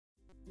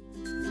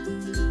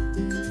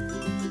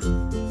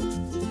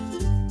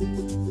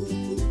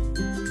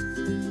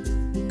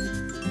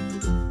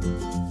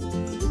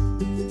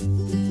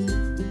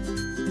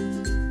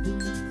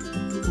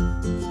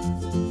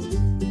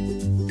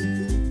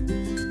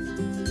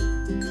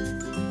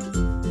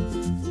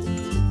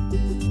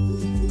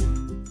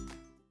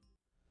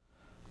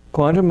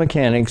Quantum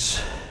mechanics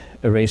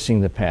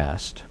erasing the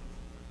past.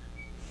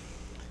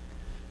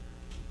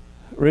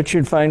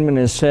 Richard Feynman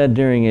has said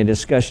during a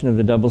discussion of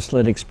the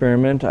double-slit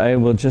experiment, I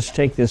will just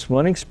take this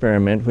one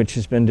experiment, which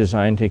has been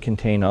designed to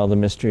contain all the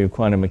mystery of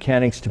quantum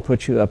mechanics, to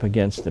put you up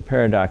against the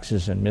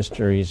paradoxes and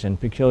mysteries and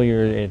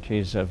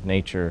peculiarities of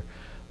nature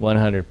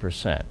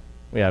 100%.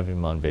 We have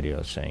him on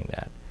video saying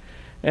that.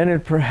 And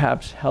it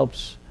perhaps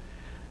helps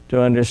to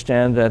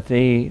understand that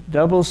the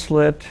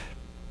double-slit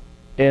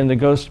in the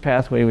ghost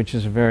pathway, which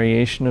is a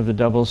variation of the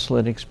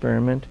double-slit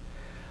experiment,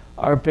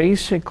 are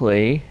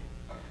basically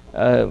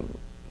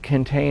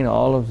contain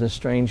all of the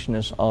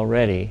strangeness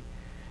already.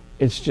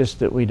 It's just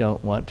that we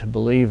don't want to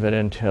believe it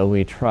until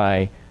we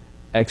try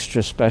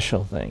extra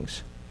special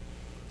things.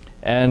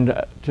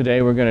 And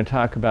today we're going to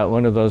talk about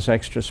one of those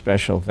extra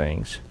special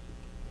things.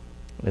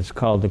 It's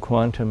called the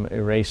quantum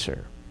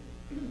eraser.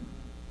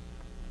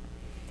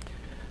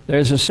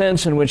 There's a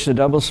sense in which the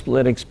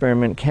double-slit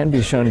experiment can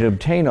be shown to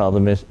contain all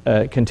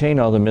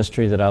the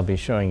mystery that I'll be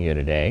showing you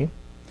today.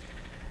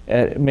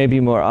 It may be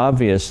more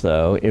obvious,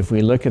 though, if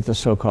we look at the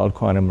so-called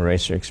quantum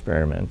eraser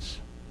experiments.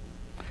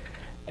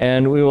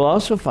 And we will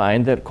also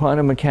find that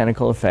quantum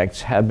mechanical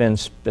effects have been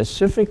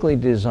specifically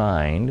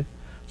designed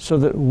so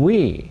that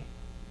we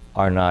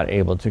are not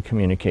able to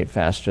communicate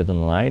faster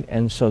than light,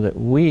 and so that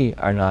we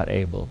are not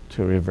able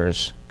to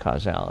reverse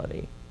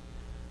causality.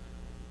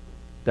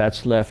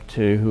 That's left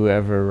to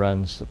whoever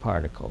runs the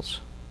particles.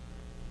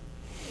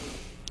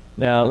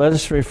 Now, let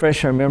us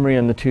refresh our memory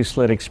on the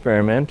two-slit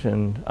experiment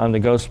and on the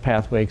ghost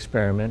pathway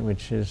experiment,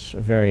 which is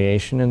a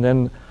variation, and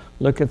then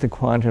look at the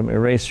quantum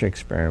eraser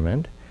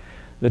experiment.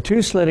 The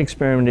two-slit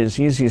experiment is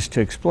easiest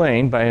to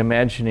explain by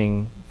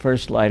imagining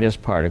first light as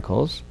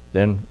particles,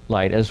 then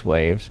light as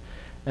waves,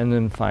 and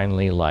then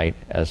finally light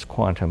as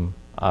quantum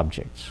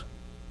objects.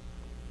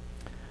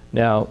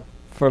 Now,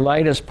 for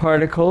light as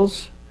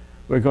particles,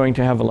 we're going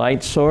to have a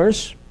light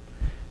source,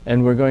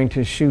 and we're going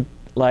to shoot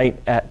light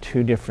at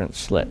two different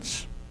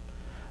slits.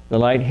 The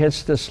light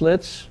hits the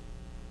slits.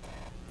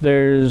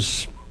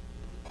 There's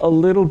a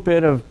little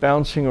bit of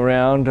bouncing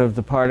around of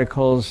the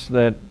particles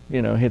that,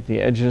 hit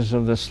the edges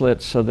of the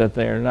slits, so that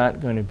they are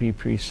not going to be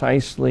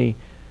precisely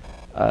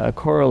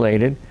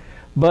correlated,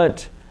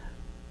 but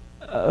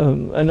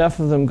enough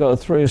of them go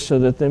through so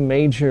that the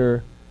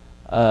major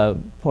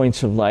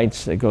points of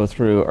lights that go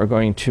through are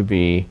going to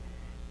be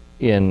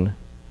in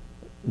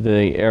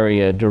the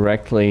area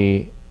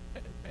directly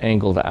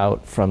angled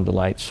out from the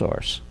light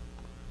source.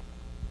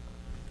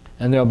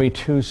 And there'll be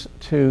two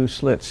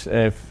slits,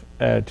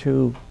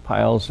 two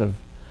piles of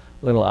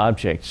little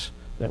objects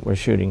that we're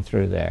shooting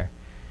through there,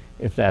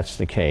 if that's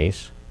the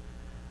case.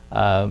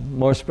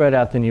 More spread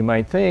out than you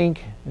might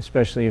think,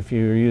 especially if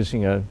you're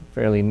using a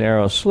fairly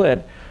narrow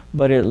slit,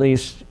 but at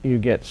least you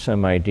get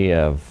some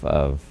idea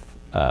of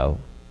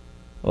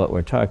what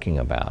we're talking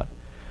about.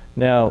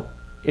 Now,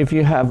 if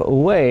you have a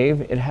wave,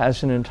 it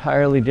has an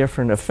entirely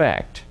different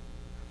effect.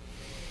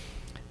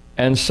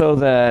 And so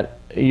that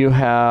you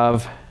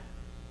have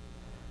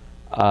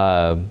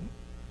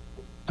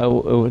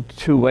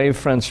two wave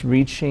fronts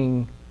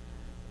reaching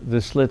the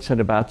slits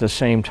at about the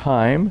same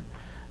time,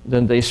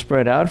 then they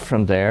spread out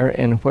from there,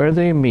 and where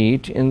they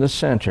meet in the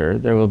center,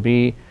 there will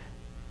be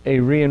a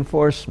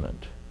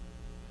reinforcement.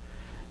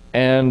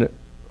 And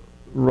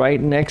right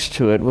next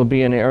to it will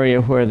be an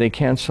area where they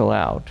cancel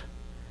out.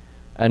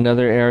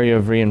 Another area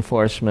of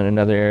reinforcement,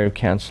 another area of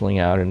canceling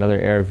out, another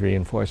area of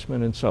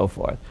reinforcement, and so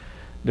forth.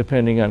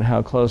 Depending on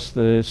how close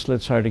the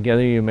slits are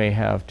together, you may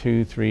have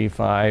 2, 3,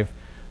 5,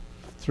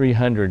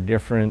 300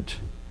 different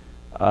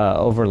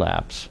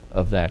overlaps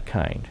of that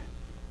kind.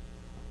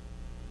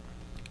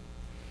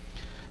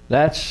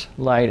 That's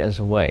light as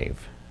a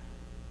wave.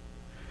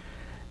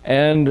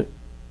 And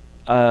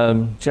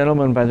a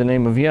gentleman by the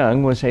name of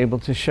Young was able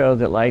to show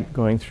that light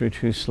going through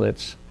two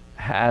slits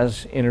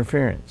has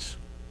interference,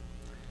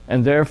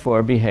 and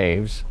therefore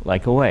behaves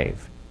like a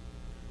wave.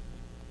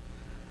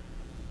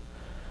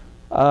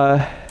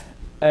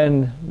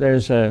 And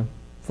there's a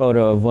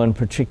photo of one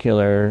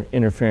particular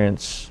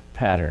interference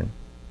pattern.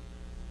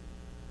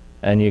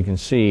 And you can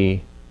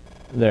see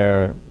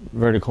there are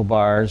vertical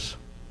bars.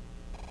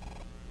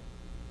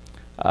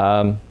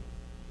 Now,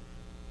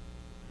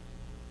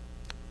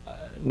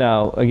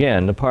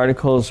 again, the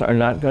particles are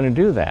not going to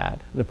do that.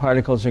 The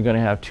particles are going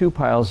to have two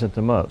piles at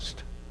the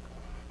most.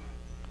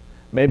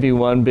 Maybe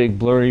one big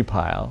blurry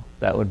pile,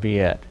 that would be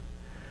it.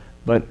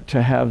 But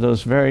to have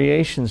those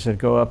variations that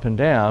go up and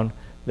down,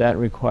 that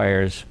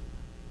requires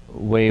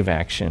wave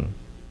action.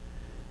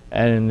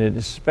 And it's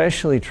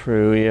especially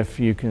true if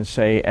you can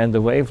say, and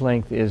the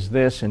wavelength is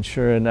this, and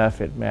sure enough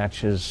it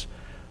matches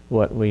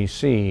what we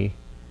see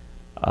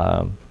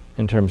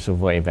in terms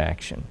of wave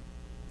action.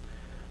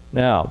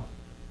 Now,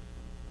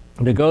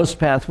 the ghost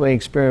pathway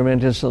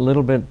experiment is a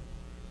little bit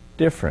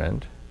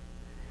different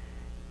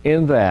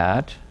in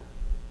that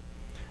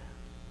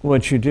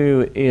what you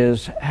do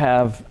is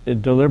have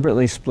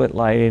deliberately split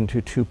light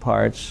into two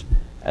parts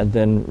and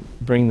then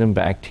bring them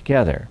back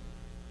together.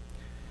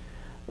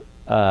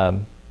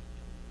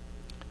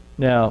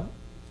 Now,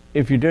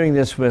 if you're doing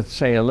this with,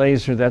 say, a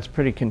laser, that's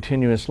pretty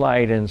continuous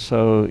light, and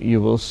so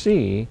you will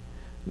see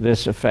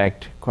this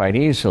effect quite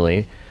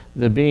easily.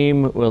 The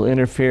beam will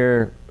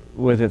interfere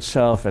with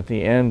itself at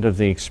the end of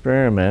the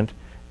experiment,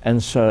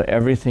 and so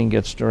everything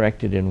gets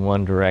directed in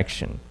one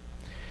direction.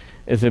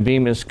 If the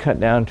beam is cut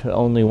down to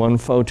only one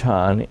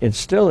photon, it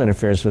still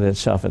interferes with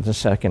itself at the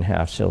second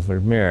half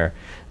silvered mirror.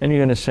 And you're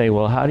going to say,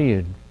 well, how do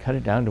you cut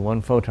it down to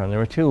one photon? There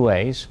are two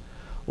ways,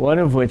 one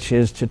of which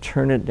is to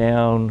turn it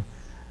down,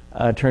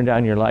 turn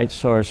down your light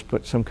source,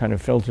 put some kind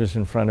of filters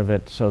in front of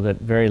it so that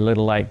very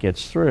little light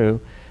gets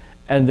through,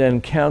 and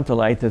then count the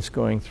light that's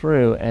going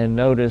through and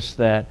notice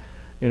that,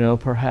 you know,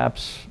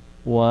 perhaps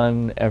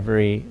one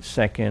every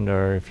second,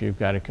 or if you've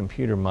got a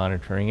computer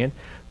monitoring it,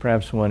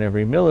 perhaps one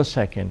every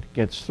millisecond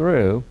gets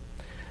through.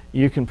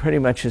 You can pretty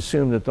much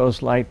assume that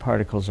those light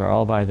particles are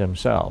all by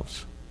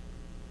themselves.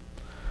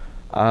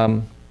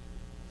 But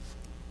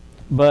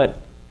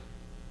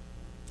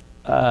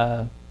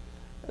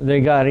they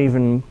got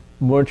even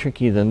more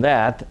tricky than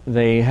that.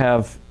 They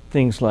have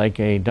things like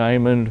a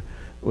diamond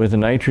with a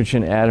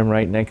nitrogen atom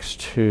right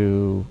next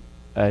to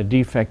a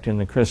defect in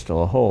the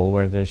crystal, a hole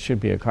where there should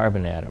be a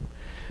carbon atom.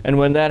 And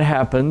when that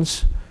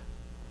happens,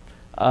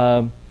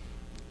 an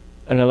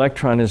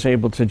electron is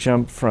able to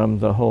jump from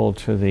the hole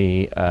to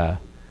the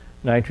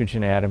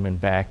nitrogen atom and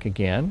back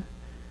again.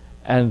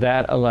 And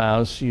that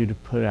allows you to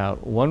put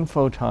out one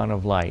photon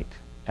of light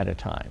at a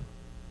time.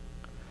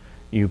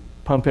 You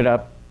pump it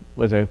up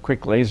with a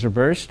quick laser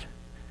burst.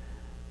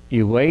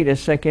 You wait a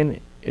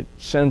second, it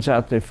sends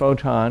out the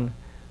photon.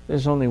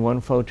 There's only one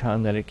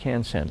photon that it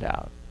can send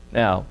out.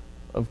 Now,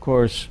 of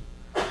course,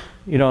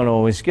 you don't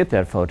always get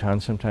that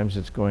photon. Sometimes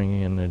it's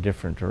going in a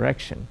different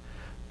direction.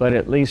 But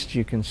at least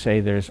you can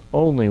say there's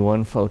only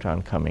one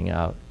photon coming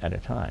out at a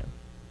time.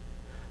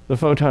 The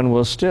photon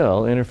will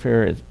still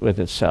interfere with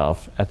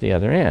itself at the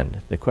other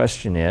end. The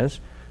question is,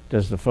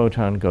 does the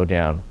photon go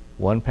down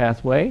one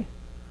pathway,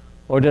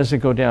 or does it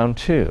go down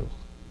two?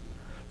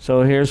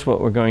 So here's what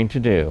we're going to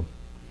do.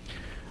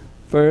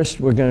 First,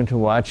 we're going to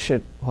watch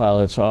it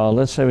while it's all,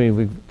 let's say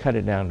we cut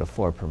it down to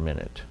 4 per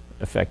minute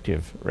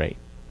effective rate.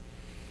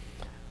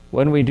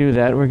 When we do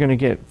that, we're going to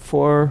get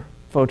 4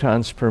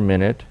 photons per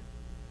minute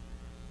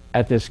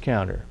at this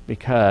counter,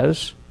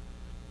 because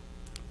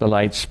the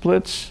light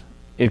splits,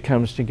 it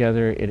comes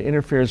together, it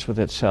interferes with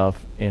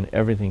itself, and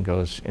everything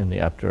goes in the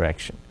up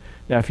direction.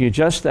 Now, if you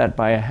adjust that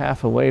by a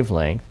half a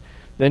wavelength,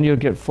 then you'll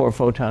get 4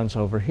 photons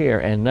over here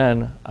and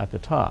none at the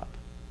top.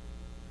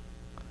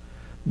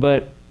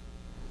 But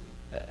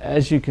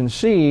as you can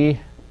see,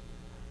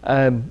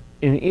 in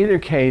either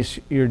case,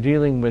 you're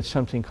dealing with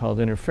something called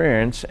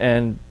interference,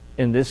 and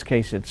in this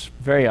case, it's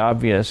very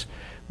obvious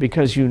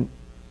because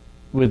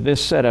with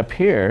this setup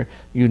here,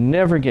 you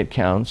never get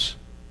counts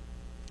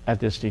at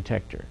this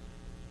detector.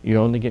 You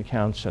only get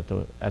counts at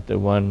the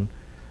one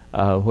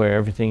where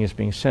everything is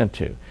being sent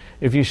to.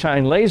 If you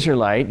shine laser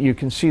light, you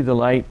can see the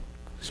light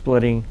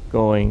splitting,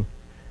 going,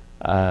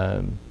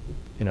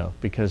 you know,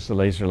 because the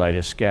laser light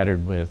is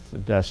scattered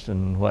with dust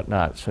and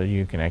whatnot, so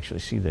you can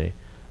actually see the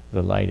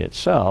light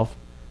itself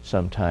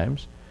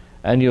sometimes.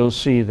 And you'll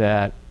see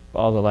that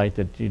all the light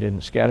that you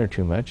didn't scatter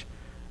too much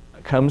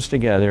comes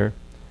together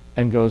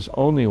and goes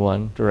only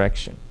one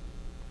direction.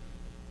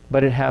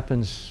 But it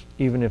happens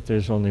even if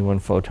there's only one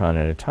photon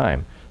at a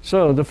time.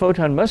 So the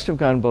photon must have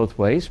gone both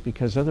ways,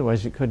 because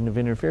otherwise it couldn't have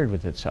interfered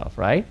with itself,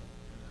 right?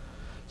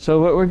 So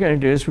what we're going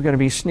to do is we're going to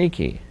be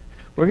sneaky.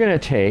 We're going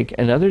to take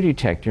another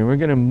detector and we're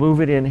going to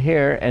move it in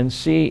here and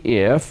see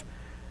if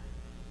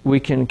we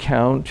can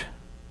count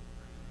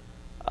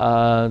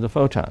the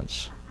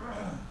photons.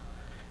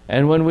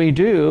 And when we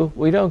do,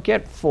 we don't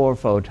get 4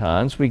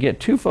 photons, we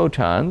get 2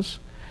 photons,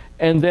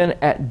 and then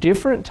at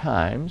different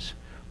times,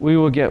 we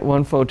will get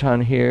 1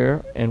 photon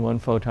here and 1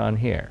 photon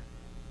here.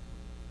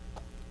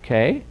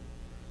 Okay?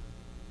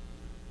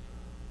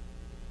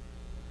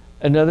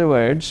 In other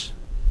words,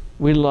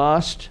 we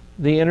lost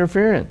the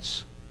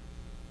interference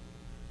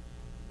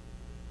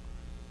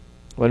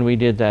when we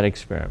did that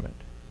experiment.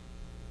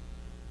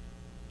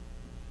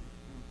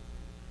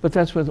 But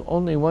that's with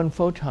only 1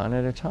 photon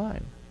at a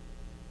time.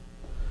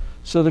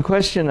 So the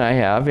question I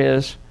have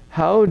is,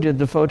 how did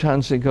the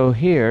photons that go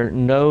here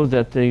know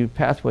that the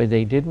pathway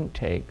they didn't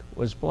take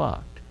was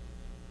blocked?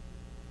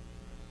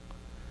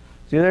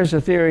 See, there's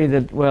a theory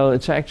that, well,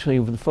 it's actually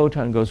the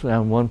photon goes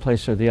down one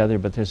place or the other,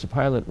 but there's a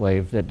pilot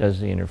wave that does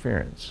the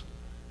interference.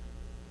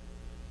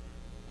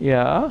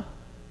 Yeah,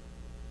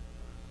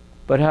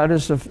 but how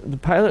does the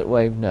pilot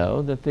wave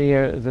know that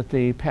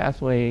the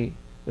pathway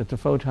that the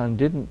photon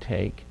didn't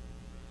take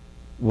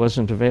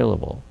wasn't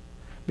available?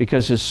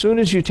 Because as soon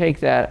as you take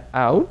that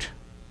out,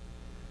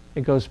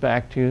 it goes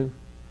back to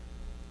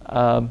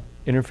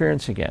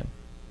interference again.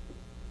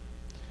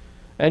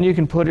 And you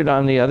can put it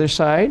on the other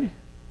side,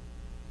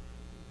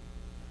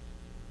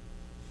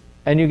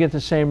 and you get the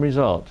same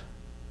result.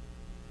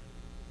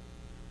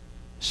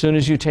 As soon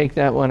as you take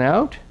that one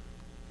out,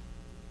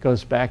 it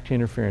goes back to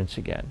interference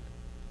again.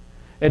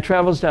 It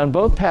travels down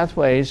both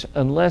pathways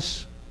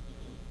unless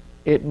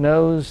it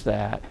knows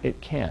that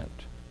it can't.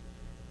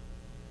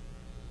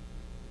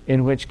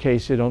 in which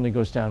case it only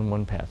goes down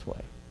one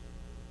pathway.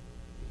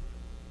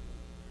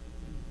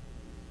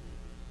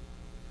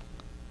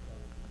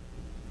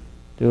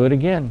 Do it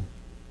again.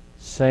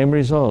 Same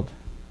result.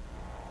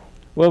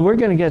 Well, we're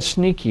going to get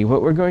sneaky.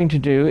 What we're going to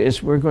do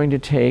is we're going to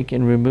take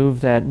and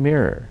remove that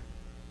mirror.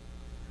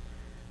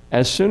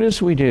 As soon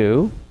as we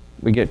do,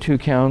 we get 2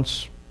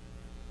 counts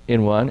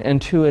in one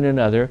and 2 in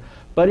another.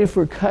 But if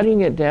we're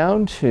cutting it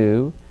down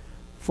to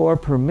 4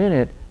 per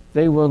minute,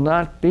 they will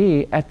not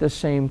be at the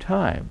same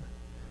time.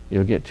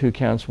 You'll get 2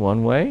 counts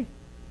one way,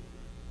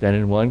 then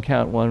in 1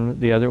 count one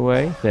the other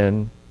way,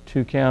 then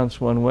 2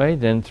 counts one way,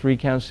 then 3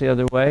 counts the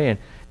other way, and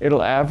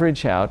it'll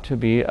average out to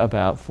be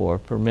about 4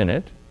 per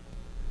minute,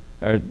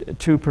 or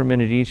 2 per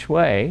minute each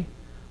way,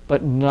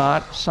 but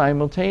not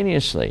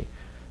simultaneously.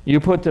 You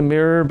put the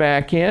mirror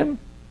back in,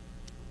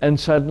 and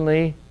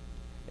suddenly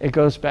it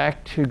goes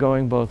back to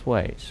going both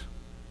ways.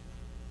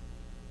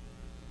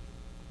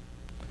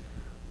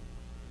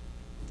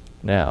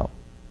 Now,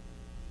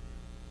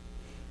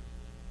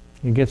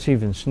 it gets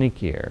even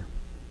sneakier.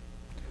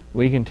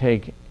 We can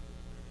take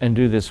and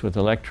do this with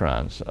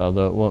electrons,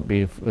 although it won't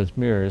be with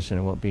mirrors and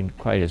it won't be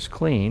quite as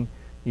clean.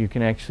 You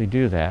can actually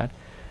do that.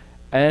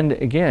 And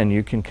again,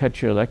 you can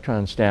cut your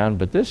electrons down,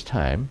 but this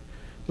time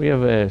we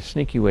have a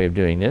sneaky way of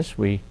doing this.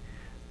 We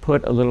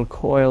put a little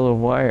coil of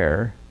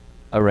wire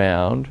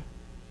around,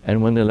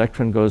 and when the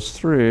electron goes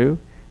through,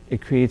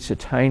 it creates a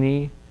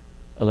tiny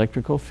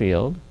electrical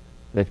field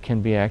that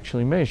can be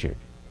actually measured.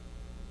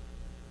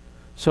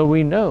 So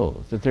we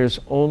know that there's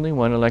only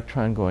one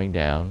electron going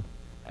down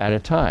at a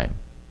time.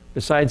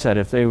 Besides that,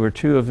 if there were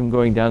 2 of them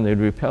going down, they'd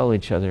repel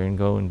each other and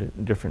go in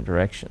different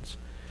directions.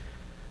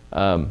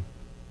 And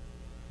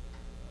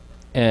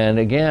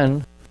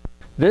again,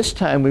 this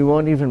time we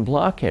won't even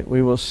block it.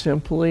 We will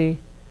simply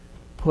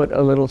put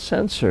a little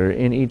sensor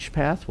in each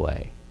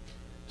pathway.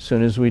 As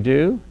soon as we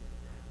do,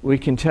 we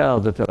can tell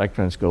that the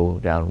electrons go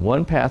down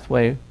one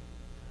pathway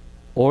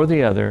or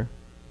the other,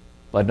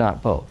 but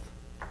not both.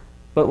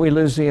 But we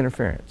lose the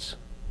interference.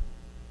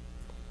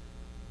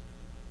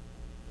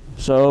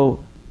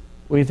 So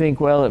we think,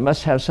 well, it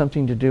must have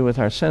something to do with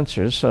our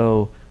sensors,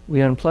 so we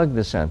unplug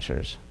the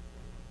sensors.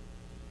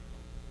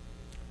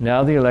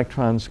 Now the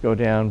electrons go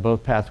down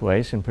both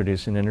pathways and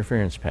produce an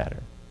interference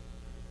pattern.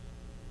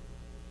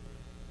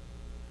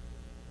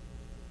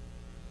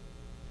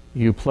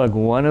 You plug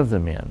one of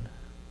them in,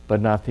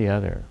 but not the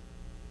other.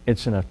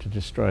 It's enough to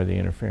destroy the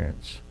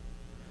interference.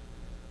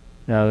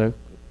 Now,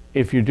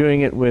 if you're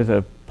doing it with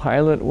a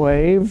pilot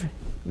wave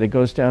that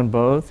goes down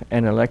both,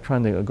 and an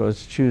electron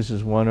that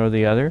chooses one or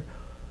the other,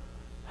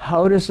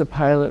 how does the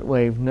pilot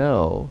wave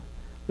know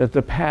that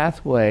the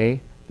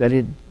pathway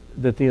that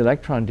the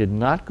electron did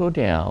not go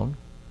down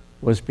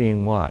was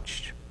being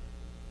watched?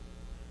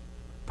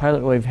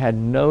 Pilot wave had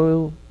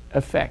no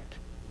effect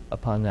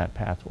upon that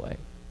pathway.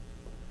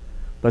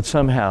 But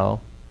somehow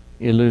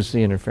you lose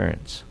the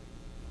interference.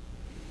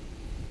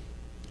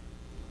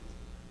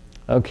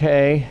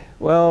 Okay,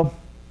 well,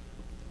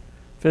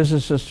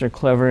 physicists are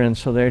clever, and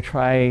so they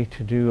try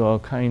to do all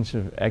kinds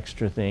of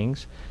extra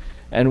things.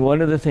 And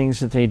one of the things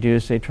that they do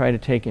is they try to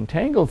take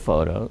entangled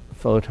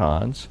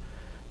photons,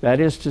 that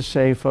is to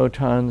say,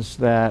 photons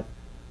that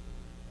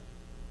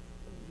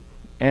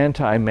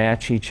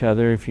anti-match each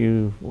other, if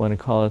you want to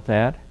call it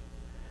that,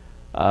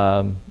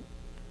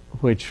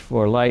 which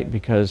for light,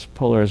 because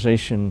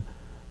polarization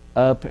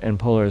up and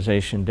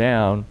polarization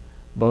down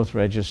both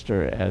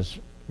register as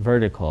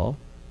vertical,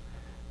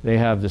 they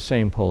have the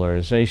same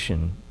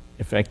polarization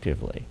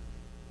effectively.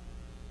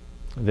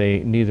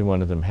 Neither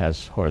one of them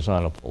has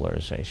horizontal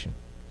polarization.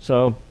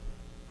 So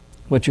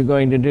what you're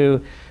going to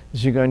do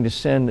is you're going to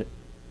send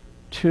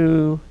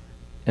 2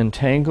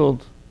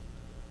 entangled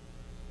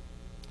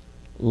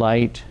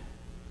light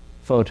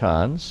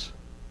photons,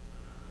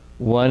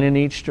 one in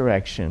each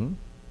direction,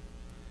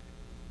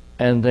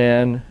 and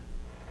then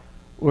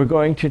we're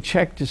going to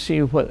check to see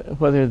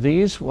whether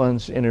these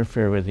ones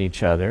interfere with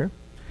each other,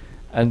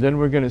 and then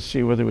we're going to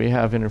see whether we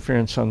have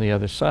interference on the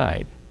other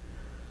side.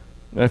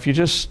 Now, if you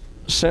just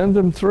send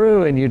them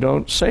through and you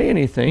don't say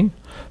anything,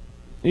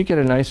 you get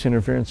a nice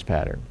interference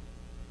pattern.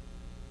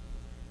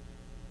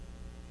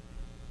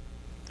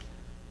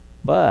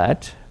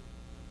 But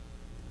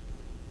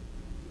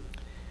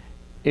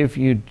if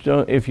you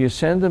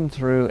send them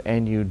through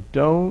and you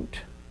don't,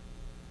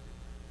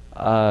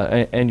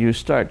 and you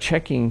start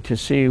checking to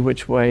see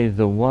which way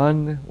the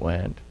one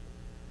went,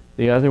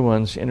 the other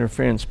one's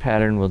interference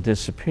pattern will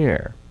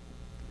disappear.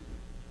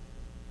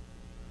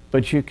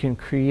 But you can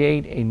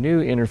create a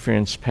new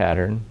interference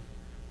pattern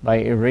by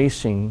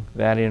erasing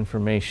that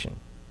information.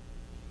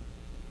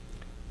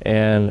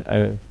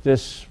 And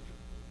this,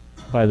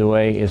 by the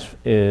way,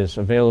 is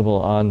available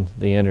on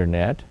the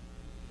internet.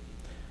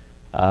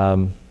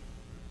 The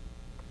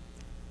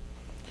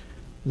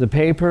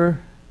paper,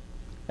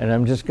 and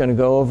I'm just going to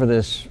go over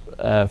this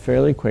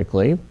fairly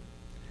quickly,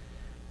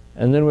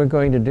 and then we're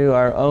going to do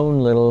our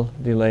own little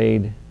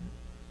delayed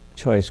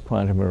choice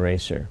quantum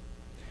eraser.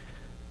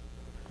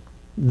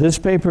 This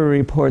paper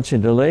reports a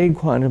delayed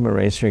quantum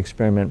eraser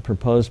experiment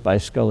proposed by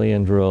Scully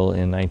and Drull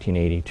in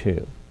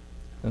 1982.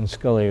 And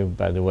Scully,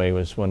 by the way,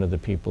 was one of the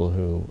people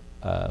who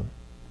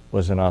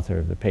was an author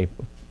of the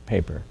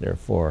paper. There are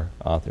 4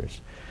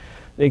 authors.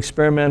 The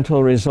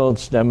experimental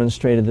results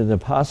demonstrated that the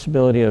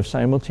possibility of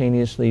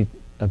simultaneously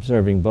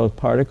observing both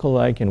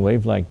particle-like and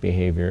wave-like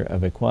behavior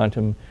of a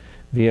quantum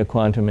via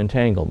quantum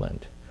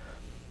entanglement.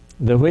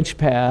 The which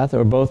path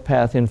or both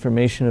path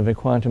information of a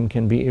quantum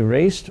can be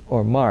erased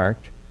or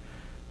marked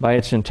by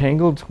its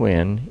entangled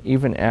twin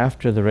even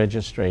after the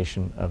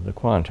registration of the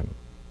quantum.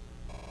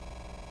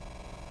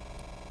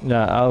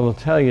 Now, I will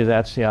tell you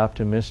that's the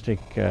optimistic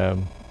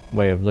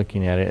way of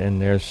looking at it,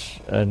 and there's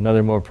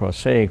another more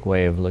prosaic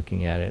way of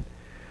looking at it.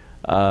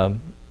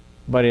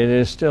 But it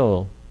is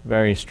still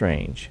very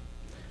strange.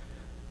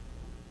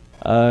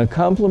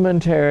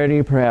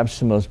 Complementarity, perhaps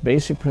the most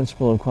basic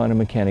principle of quantum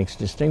mechanics,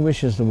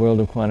 distinguishes the world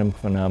of quantum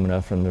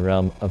phenomena from the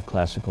realm of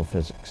classical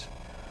physics.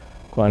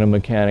 Quantum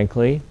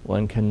mechanically,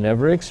 one can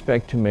never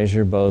expect to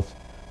measure both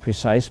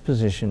precise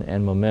position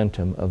and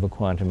momentum of a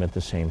quantum at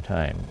the same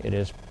time. It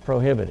is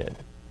prohibited.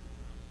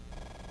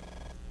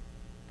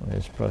 It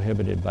is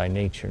prohibited by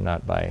nature,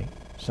 not by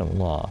some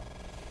law.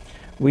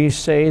 We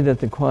say that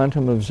the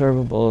quantum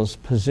observable's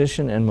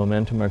position and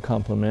momentum are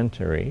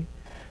complementary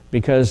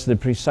because the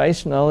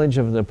precise knowledge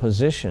of the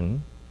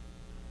position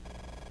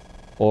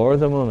or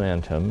the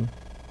momentum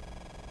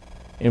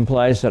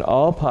implies that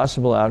all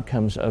possible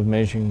outcomes of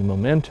measuring the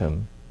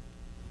momentum,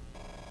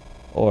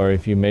 or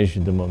if you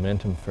measured the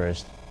momentum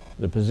first,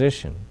 the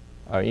position,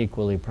 are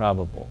equally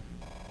probable.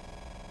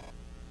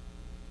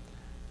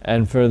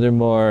 And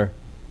furthermore,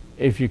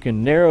 if you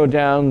can narrow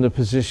down the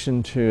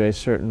position to a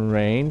certain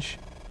range,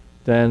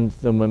 then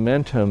the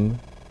momentum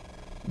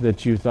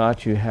that you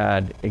thought you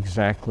had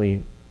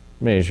exactly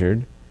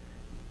measured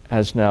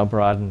has now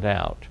broadened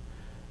out.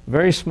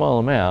 Very small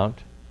amount.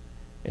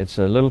 It's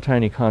a little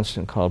tiny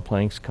constant called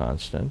Planck's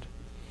constant.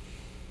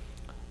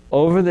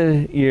 Over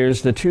the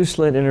years, the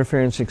two-slit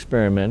interference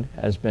experiment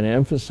has been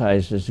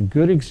emphasized as a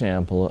good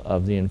example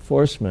of the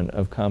enforcement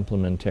of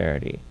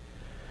complementarity.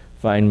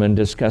 Feynman,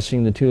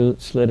 discussing the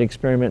two-slit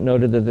experiment,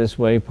 noted that this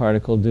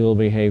wave-particle dual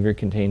behavior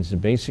contains the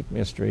basic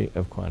mystery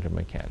of quantum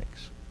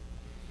mechanics.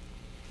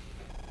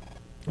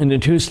 In the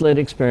two-slit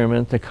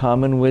experiment, the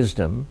common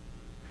wisdom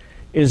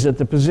is that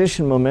the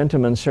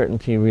position-momentum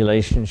uncertainty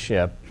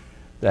relationship,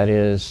 that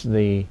is,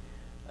 the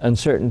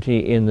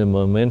uncertainty in the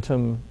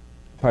momentum,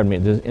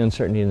 the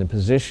uncertainty in the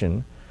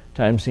position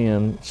times the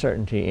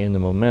uncertainty in the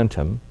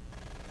momentum,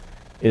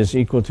 is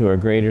equal to or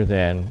greater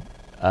than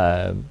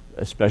a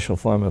special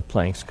form of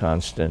Planck's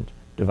constant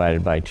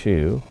divided by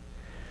 2,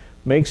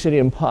 makes it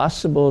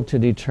impossible to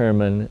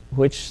determine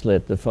which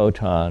slit the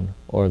photon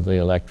or the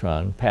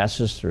electron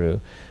passes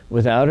through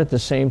without at the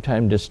same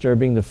time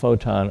disturbing the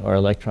photon or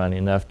electron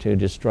enough to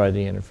destroy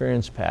the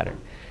interference pattern.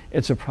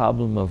 It's a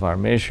problem of our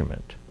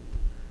measurement.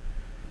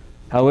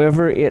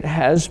 However, it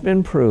has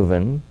been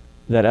proven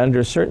that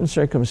under certain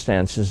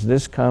circumstances,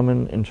 this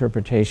common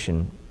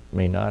interpretation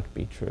may not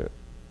be true.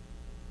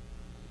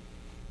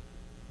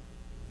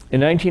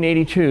 In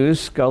 1982,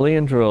 Scully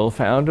and Drull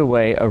found a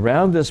way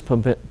around this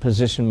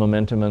position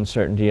momentum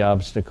uncertainty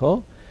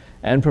obstacle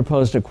and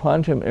proposed a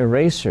quantum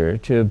eraser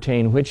to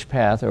obtain which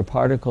path or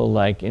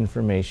particle-like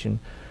information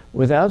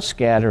without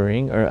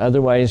scattering or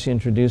otherwise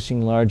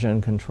introducing large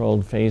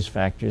uncontrolled phase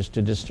factors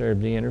to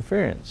disturb the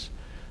interference.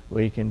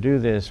 We can do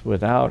this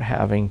without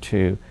having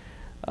to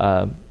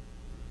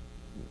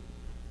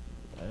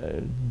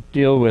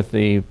deal with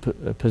the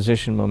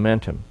position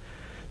momentum.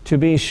 To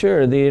be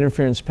sure, the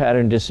interference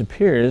pattern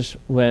disappears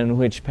when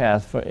which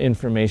path for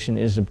information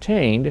is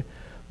obtained,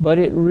 but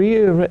it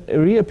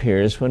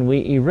reappears when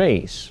we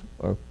erase,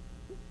 or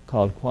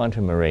called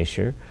quantum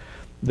erasure,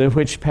 the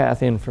which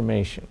path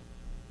information,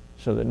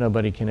 so that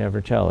nobody can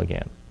ever tell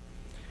again.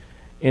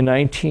 Since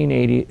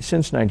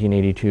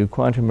 1982,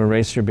 quantum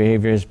eraser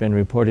behavior has been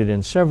reported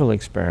in several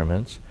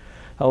experiments.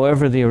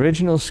 However, the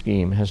original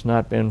scheme has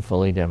not been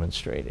fully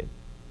demonstrated.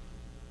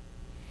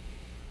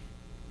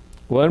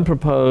 One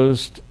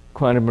proposed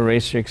quantum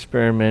eraser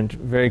experiment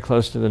very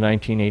close to the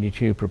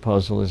 1982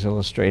 proposal is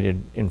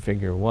illustrated in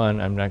Figure 1.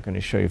 I'm not going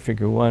to show you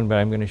Figure 1, but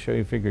I'm going to show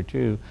you Figure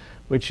 2,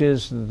 which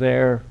is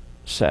their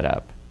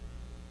setup.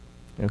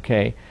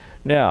 Okay,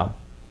 now,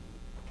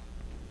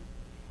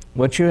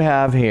 what you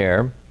have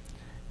here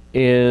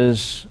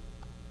is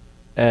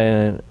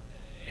a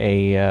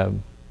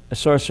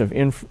source of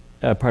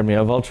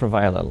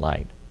ultraviolet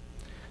light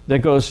that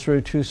goes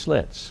through two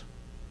slits.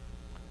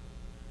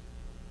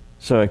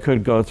 So it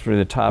could go through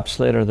the top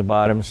slit or the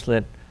bottom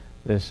slit.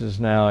 This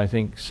is now, I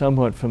think,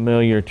 somewhat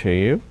familiar to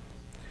you.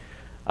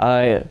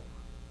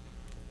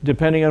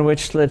 Depending on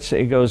which slits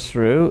it goes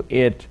through,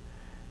 it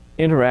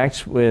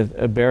interacts with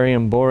a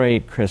barium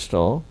borate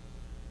crystal,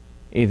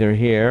 either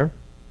here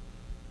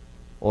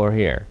or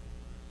here.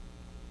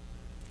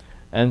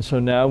 And so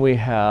now we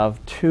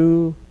have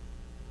two,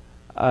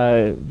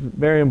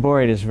 barium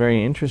borate is a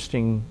very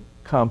interesting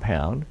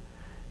compound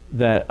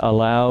that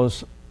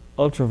allows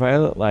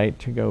ultraviolet light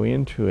to go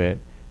into it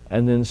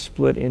and then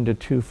split into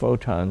two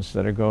photons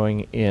that are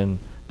going in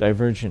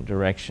divergent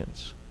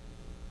directions.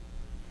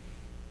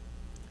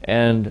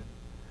 And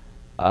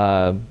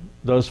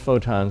those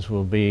photons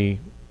will be,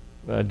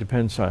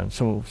 depends on,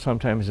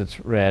 sometimes it's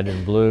red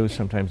and blue,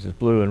 sometimes it's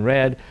blue and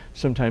red,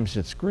 sometimes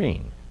it's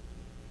green.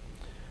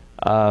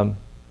 And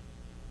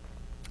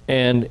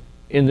in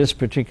this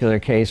particular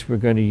case, we're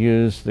going to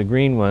use the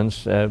green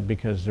ones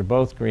because they're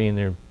both green,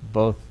 they're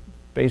both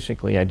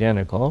basically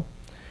identical.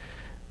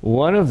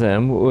 One of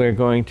them we're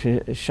going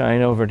to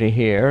shine over to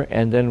here,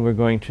 and then we're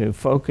going to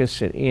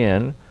focus it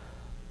in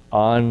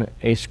on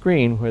a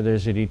screen where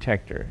there's a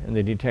detector, and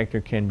the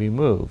detector can be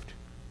moved.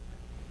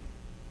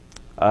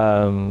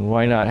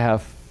 Why not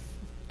have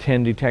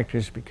 10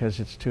 detectors? Because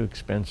it's too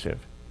expensive.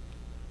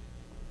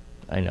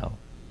 I know.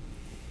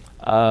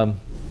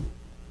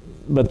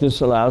 But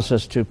this allows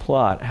us to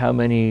plot how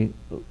many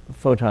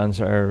photons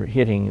are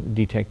hitting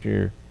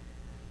detector,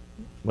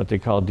 what they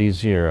call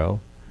D0,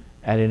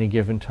 at any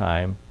given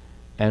time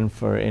and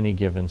for any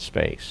given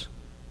space.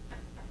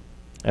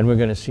 And we're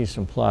going to see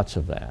some plots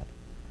of that.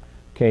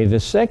 Okay,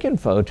 the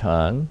second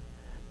photon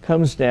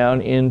comes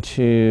down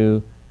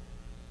into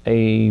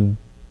a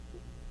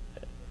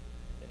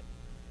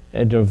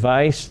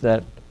device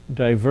that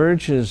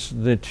diverges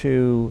the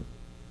two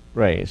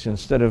rays.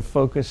 Instead of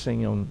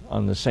focusing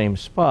on the same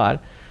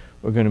spot,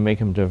 we're going to make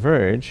them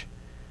diverge.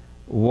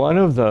 One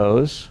of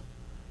those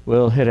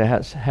will hit a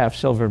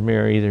half-silvered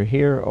mirror either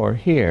here or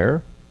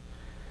here,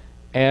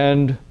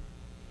 and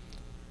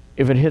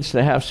if it hits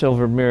the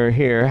half-silvered mirror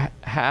here,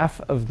 half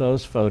of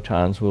those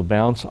photons will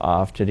bounce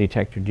off to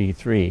detector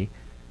D3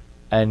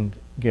 and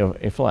give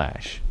a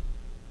flash.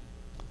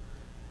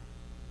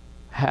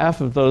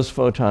 Half of those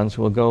photons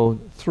will go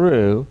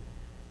through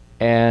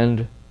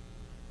and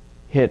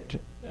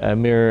hit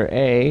mirror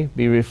A,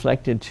 be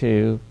reflected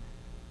to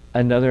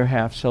another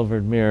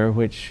half-silvered mirror,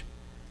 which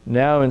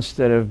now,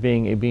 instead of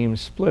being a beam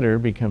splitter,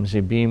 becomes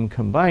a beam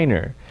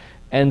combiner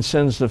and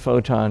sends the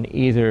photon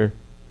either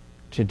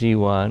to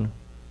D1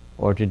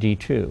 or to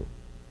D2.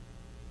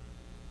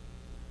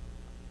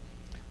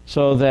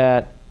 So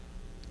that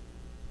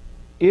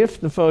if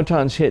the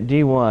photons hit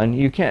D1,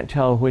 you can't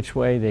tell which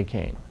way they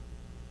came.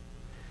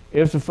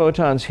 If the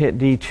photons hit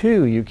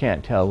D2, you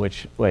can't tell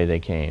which way they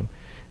came.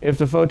 If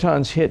the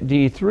photons hit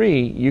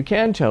D3, you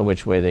can tell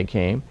which way they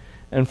came.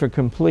 And for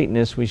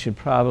completeness, we should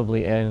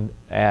probably add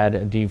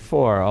a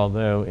D4,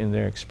 although in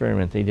their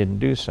experiment they didn't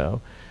do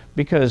so,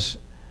 because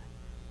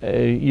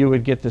you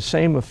would get the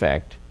same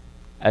effect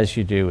as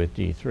you do with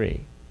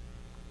D3.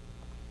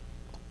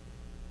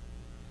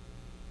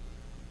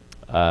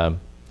 And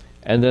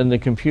then the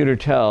computer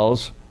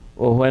tells,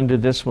 well, when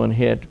did this one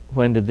hit?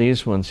 When did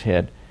these ones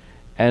hit?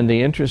 And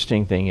the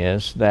interesting thing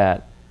is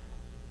that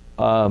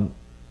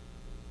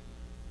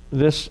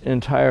this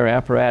entire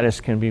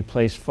apparatus can be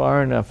placed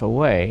far enough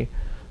away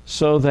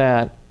so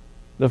that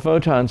the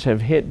photons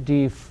have hit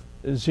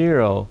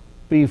D0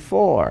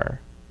 before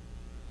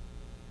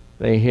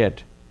they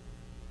hit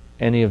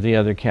any of the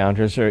other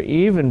counters, or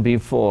even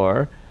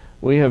before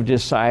we have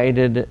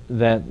decided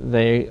that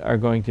they are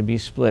going to be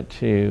split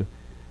to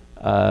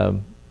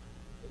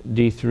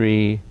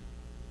D3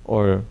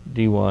 or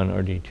D1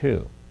 or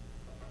D2.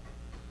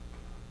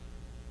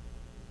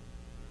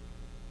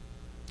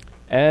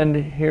 And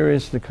here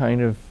is the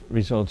kind of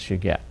results you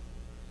get.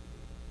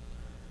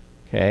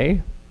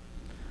 Okay,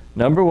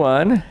 number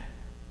one,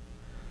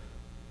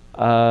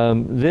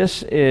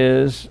 this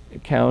is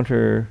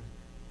counter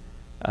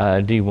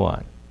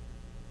D1.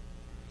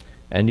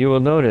 And you will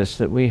notice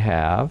that we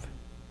have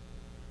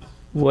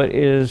what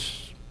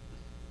is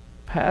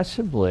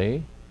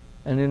passably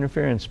an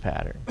interference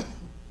pattern.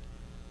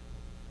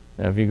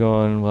 Now if you're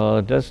going, well,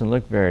 it doesn't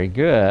look very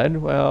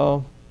good,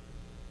 well,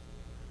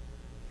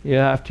 you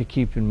have to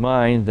keep in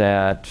mind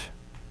that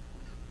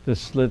the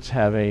slits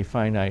have a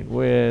finite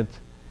width.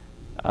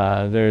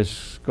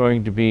 There's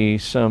going to be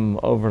some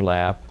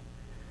overlap.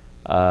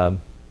 And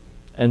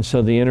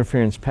so the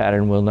interference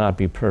pattern will not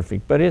be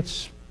perfect, but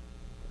it's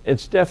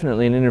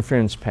definitely an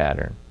interference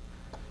pattern.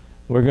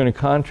 We're going to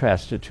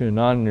contrast it to a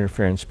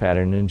non-interference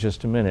pattern in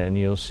just a minute, and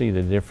you'll see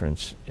the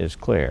difference is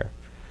clear.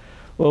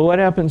 Well, what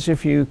happens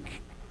if you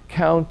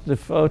count the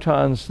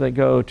photons that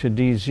go to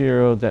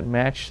D0 that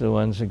match the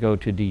ones that go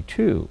to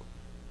D2?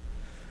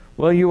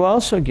 Well, you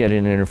also get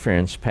an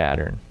interference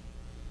pattern.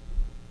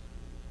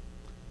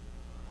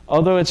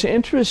 Although it's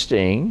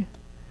interesting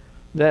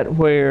that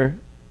where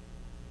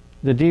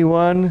the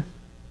D1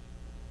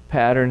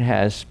 pattern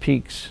has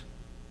peaks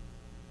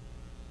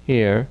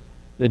here,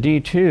 the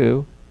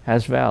D2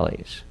 has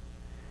valleys.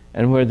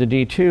 And where the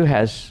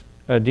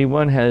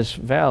D1 has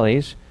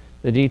valleys,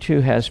 the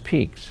D2 has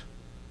peaks.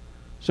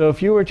 So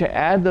if you were to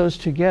add those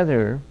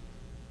together,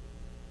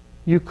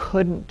 you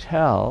couldn't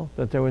tell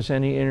that there was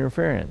any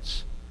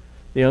interference.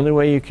 The only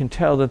way you can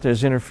tell that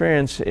there's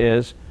interference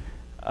is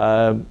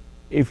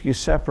if you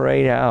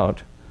separate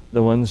out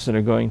the ones that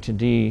are going to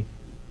D1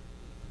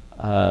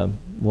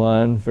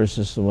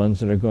 versus the ones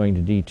that are going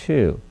to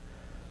D2.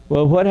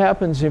 Well, what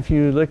happens if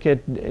you look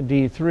at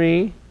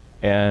D3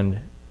 and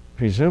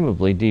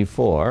presumably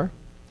D4.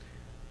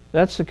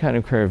 That's the kind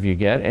of curve you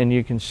get, and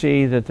you can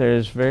see that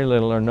there's very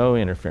little or no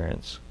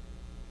interference.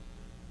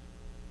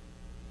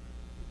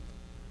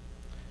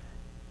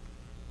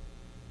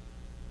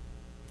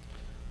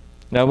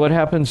 Now what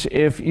happens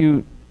if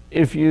you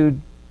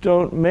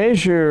don't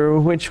measure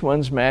which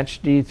ones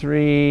match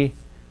D1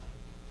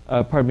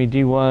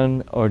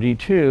 or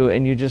D2,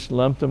 and you just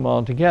lump them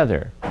all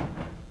together?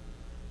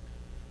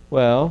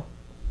 Well,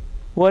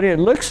 what it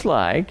looks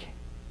like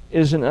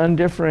is an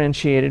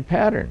undifferentiated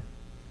pattern,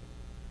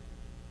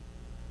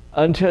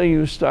 until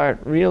you start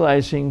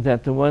realizing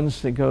that the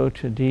ones that go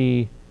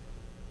to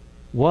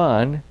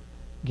D1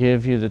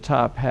 give you the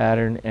top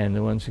pattern, and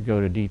the ones that go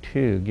to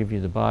D2 give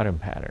you the bottom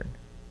pattern.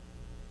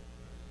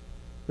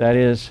 That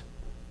is,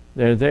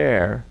 they're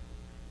there,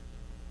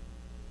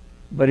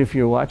 but if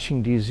you're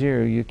watching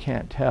D0, you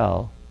can't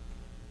tell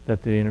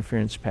that the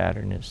interference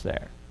pattern is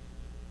there.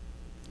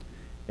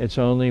 It's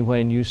only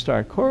when you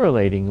start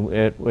correlating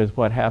it with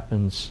what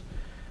happens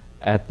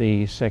at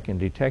the second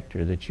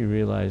detector that you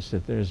realize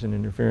that there's an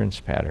interference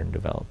pattern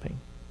developing.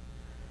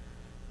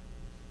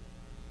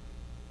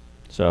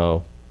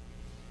 So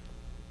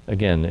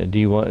again,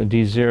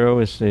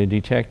 D0 is the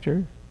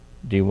detector.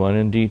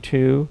 D1 and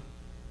D2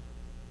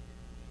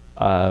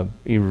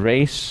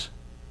 erase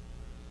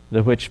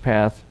the which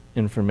path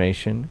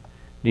information.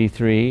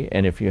 D3,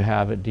 and if you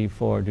have it,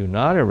 D4, do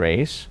not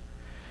erase.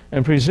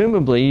 And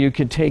presumably you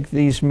could take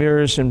these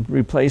mirrors and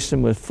replace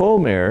them with full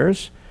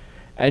mirrors,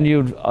 and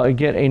you'd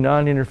get a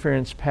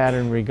non-interference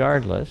pattern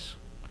regardless.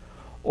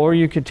 Or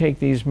you could take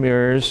these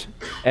mirrors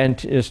and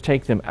just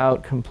take them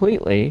out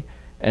completely,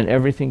 and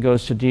everything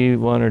goes to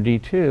D1 or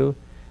D2,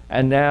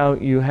 and now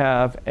you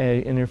have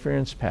an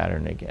interference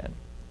pattern again.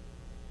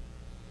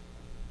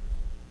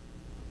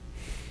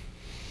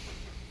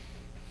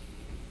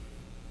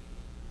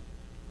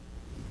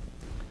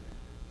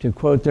 To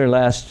quote their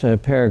last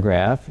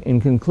paragraph,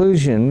 in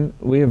conclusion,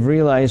 we have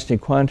realized a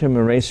quantum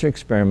eraser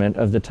experiment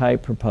of the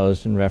type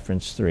proposed in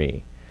reference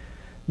 3.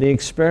 The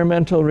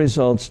experimental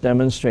results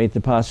demonstrate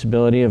the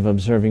possibility of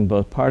observing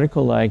both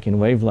particle-like and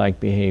wave-like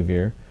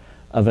behavior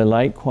of a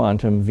light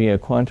quantum via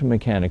quantum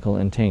mechanical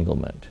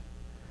entanglement.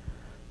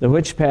 The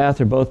which path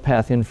or both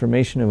path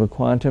information of a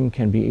quantum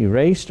can be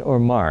erased or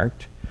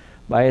marked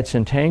by its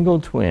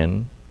entangled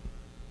twin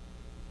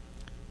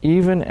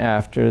even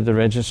after the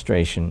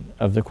registration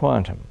of the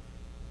quantum.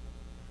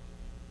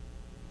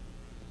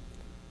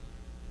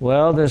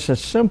 Well, there's a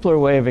simpler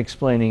way of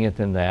explaining it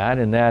than that,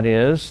 and that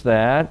is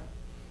that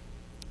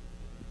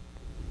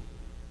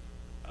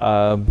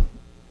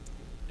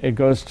it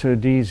goes to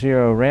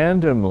D0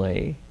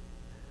 randomly,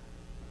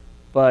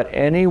 but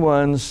any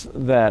ones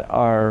that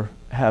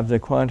have the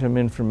quantum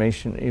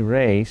information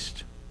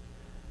erased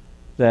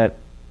that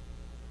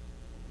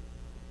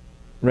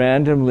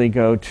randomly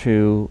go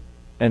to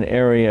an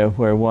area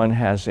where one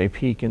has a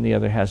peak and the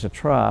other has a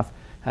trough,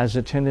 has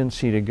a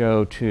tendency to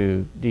go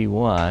to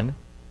D1.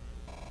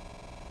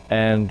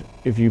 And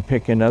if you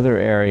pick another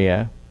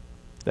area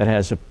that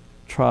has a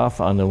trough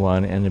on the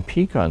one and a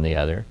peak on the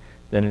other,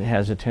 then it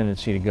has a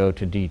tendency to go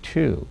to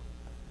D2.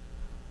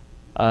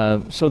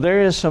 So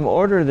there is some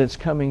order that's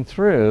coming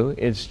through.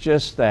 It's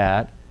just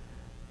that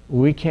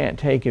we can't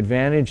take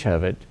advantage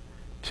of it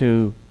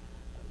to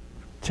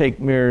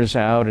take mirrors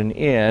out and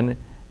in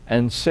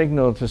and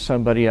signal to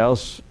somebody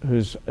else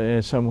who's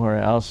somewhere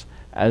else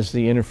as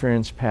the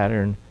interference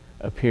pattern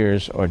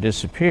appears or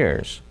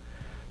disappears.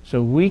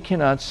 So we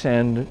cannot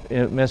send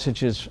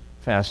messages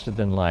faster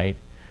than light.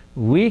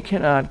 We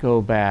cannot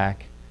go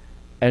back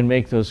and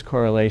make those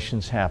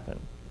correlations happen.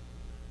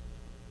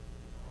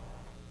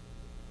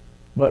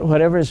 But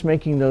whatever is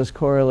making those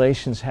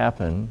correlations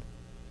happen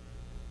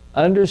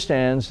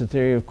understands the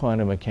theory of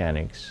quantum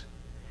mechanics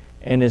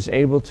and is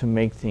able to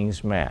make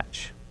things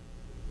match.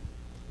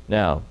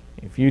 Now,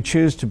 if you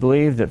choose to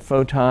believe that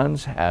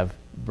photons have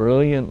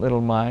brilliant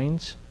little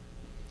minds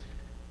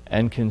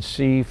and can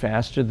see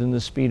faster than the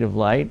speed of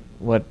light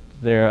what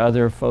their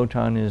other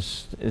photon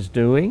is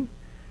doing,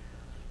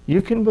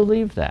 you can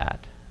believe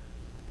that.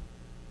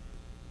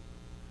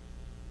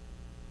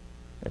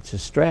 It's a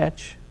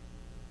stretch.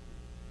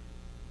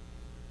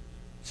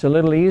 It's a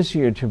little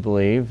easier to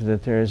believe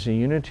that there's a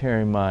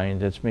unitary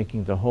mind that's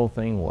making the whole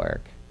thing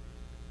work,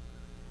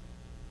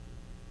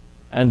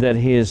 and that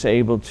he is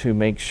able to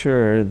make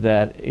sure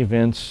that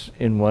events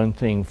in one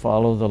thing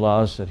follow the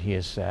laws that he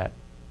has set,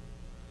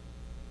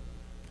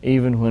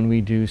 even when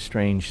we do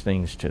strange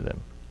things to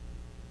them.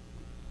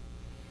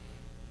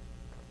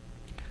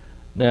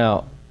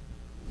 Now,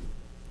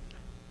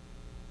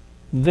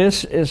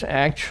 this is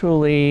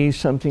actually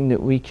something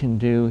that we can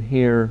do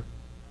here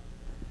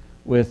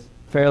with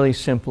fairly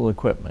simple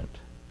equipment.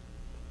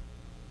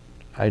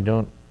 I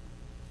don't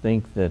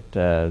think that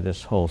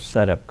this whole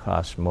setup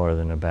costs more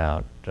than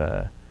about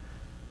 $30.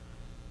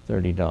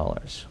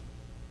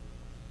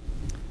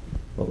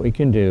 What we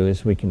can do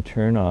is we can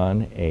turn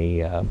on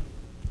a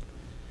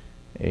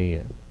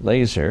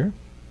laser,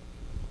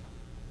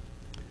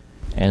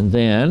 and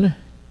then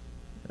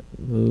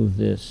move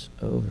this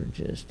over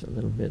just a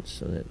little bit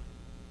so that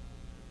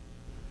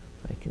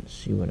I can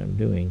see what I'm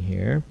doing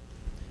here.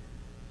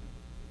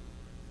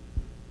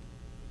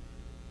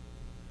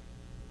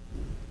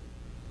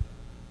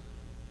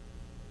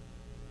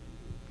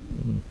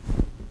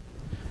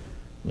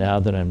 Now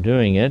that I'm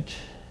doing it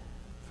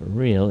for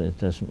real, it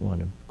doesn't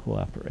want to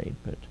cooperate,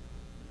 but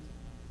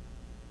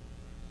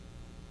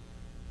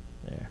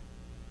there.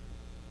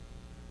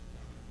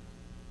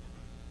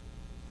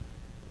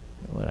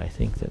 What I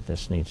think that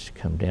this needs to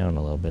come down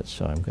a little bit,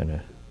 so I'm going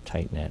to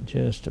tighten that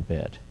just a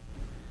bit.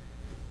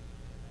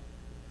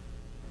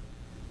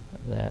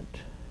 That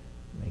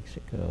makes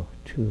it go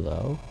too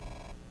low.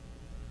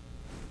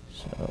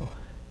 So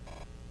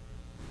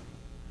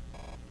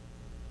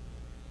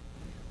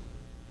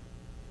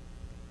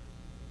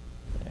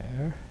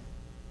there.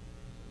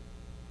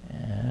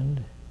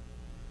 And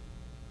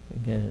we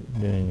get it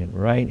doing it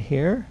right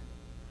here.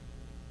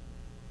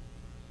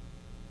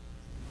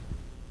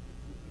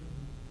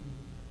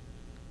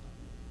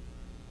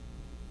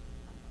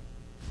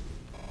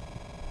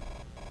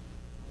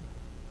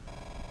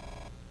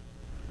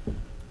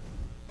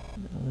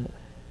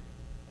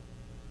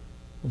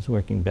 Was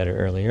working better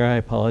earlier. I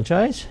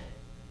apologize.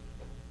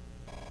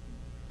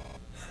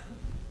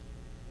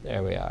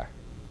 There we are.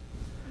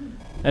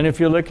 And if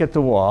you look at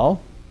the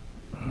wall,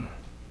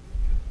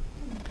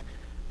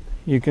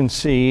 you can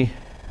see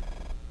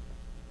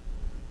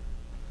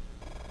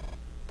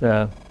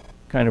the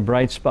kind of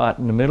bright spot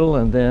in the middle,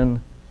 and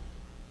then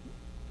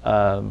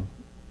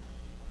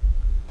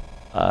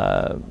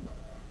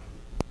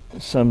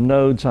some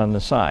nodes on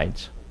the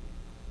sides.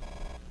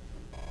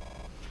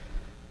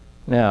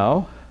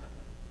 Now,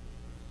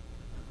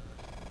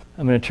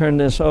 I'm going to turn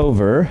this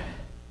over.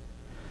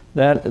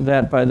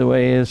 That, by the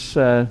way, is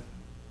 2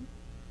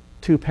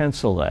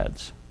 pencil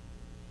leads.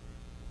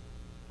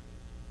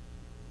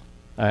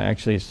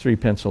 Actually, it's 3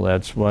 pencil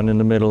leads, one in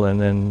the middle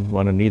and then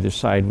one on either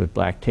side with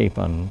black tape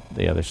on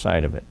the other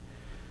side of it.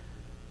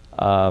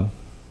 I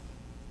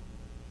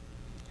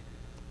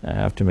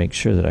have to make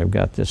sure that I've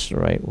got this the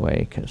right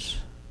way, because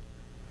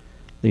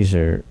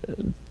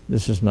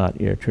this is not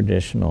your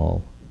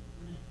traditional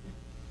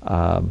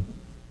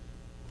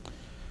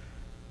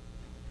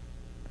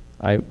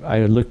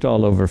I looked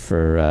all over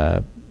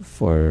for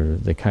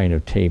the kind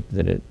of tape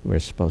that we're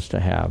supposed to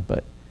have,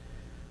 but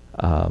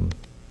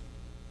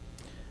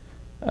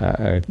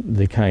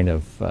the kind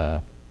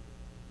of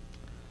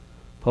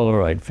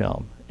Polaroid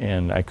film,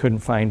 and I couldn't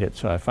find it,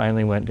 so I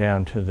finally went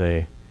down to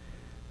the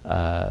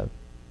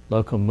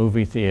local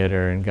movie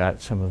theater and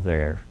got some of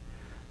their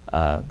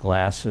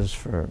glasses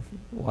for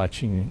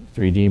watching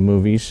 3D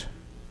movies.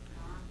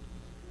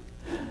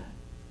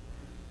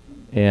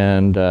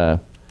 And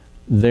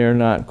they're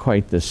not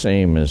quite the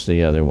same as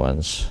the other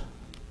ones,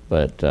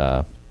 but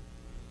there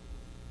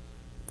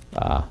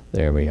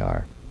we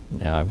are.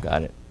 Now I've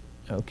got it.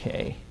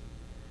 Okay.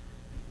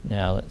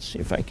 Now let's see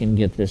if I can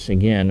get this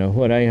again. Now,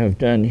 what I have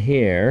done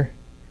here,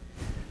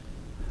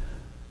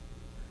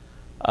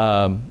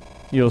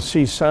 you'll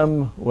see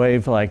some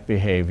wave-like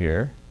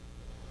behavior.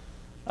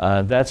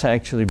 That's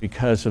actually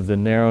because of the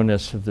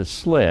narrowness of the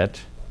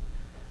slit.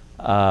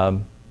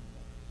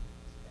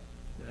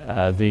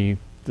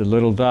 The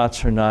little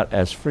dots are not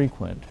as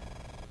frequent.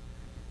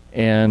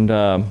 And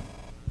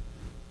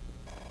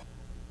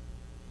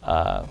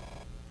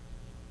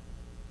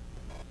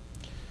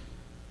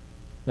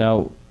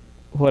now,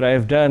 what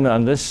I've done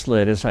on this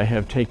slit is I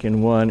have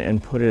taken one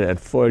and put it at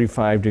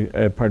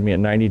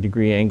 90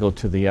 degree angle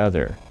to the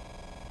other.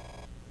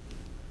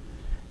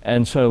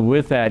 And so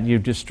with that,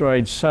 you've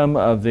destroyed some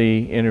of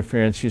the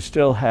interference. You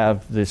still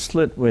have the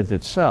slit width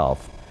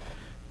itself,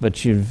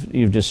 but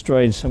you've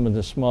destroyed some of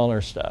the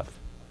smaller stuff.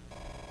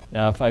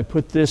 Now, if I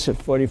put this at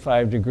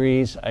 45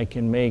 degrees, I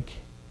can make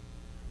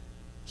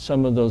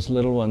some of those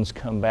little ones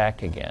come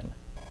back again.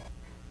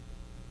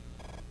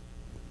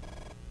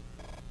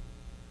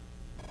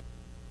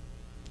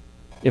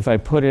 If I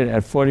put it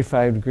at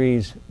 45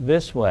 degrees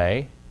this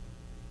way,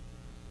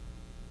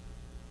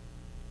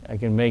 I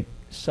can make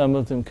some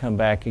of them come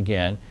back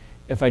again.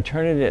 If I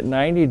turn it at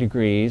 90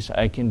 degrees,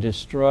 I can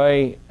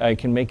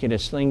make it a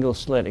single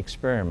slit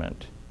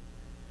experiment.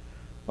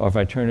 Or if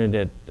I turn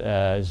it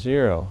at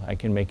 0, I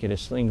can make it a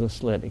single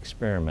slit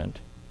experiment.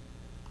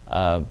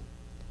 But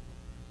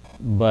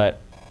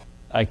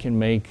I can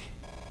make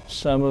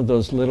some of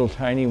those little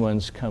tiny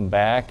ones come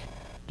back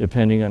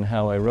depending on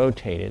how I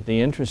rotate it. The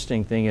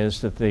interesting thing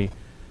is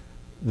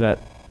that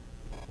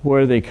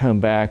where they come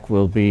back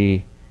will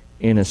be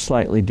in a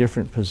slightly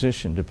different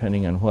position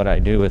depending on what I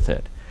do with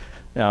it.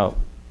 Now,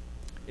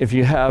 if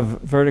you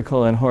have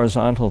vertical and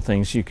horizontal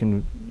things, you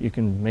can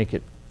make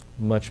it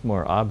much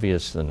more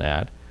obvious than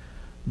that.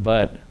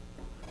 But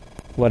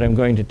what I'm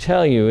going to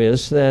tell you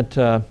is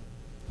that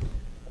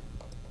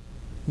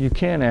you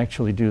can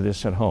actually do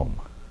this at home.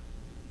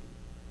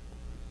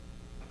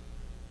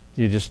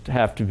 You just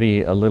have to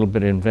be a little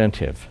bit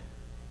inventive.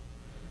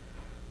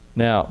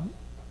 Now,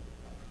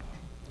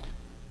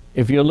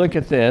 if you look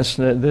at this,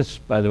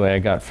 by the way, I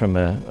got from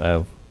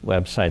a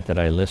website that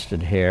I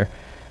listed here,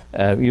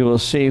 you will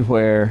see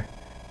where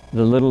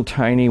the little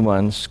tiny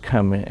ones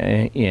come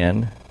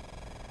in.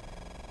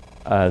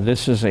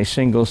 This is a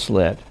single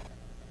slit,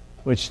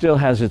 which still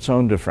has its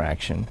own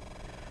diffraction,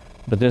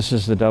 but this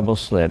is the double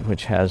slit,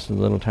 which has the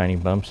little tiny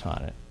bumps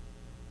on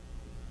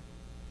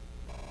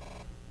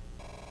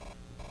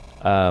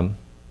it.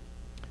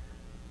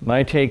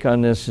 My take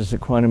on this is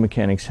that quantum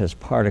mechanics has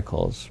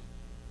particles,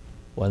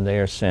 when they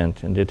are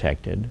sent and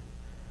detected,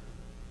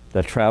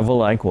 that travel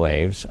like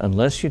waves,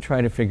 unless you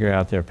try to figure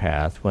out their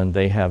path, when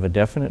they have a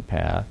definite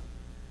path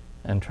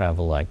and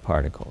travel like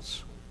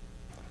particles.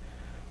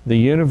 The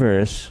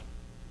universe,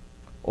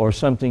 or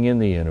something in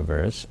the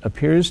universe,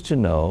 appears to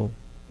know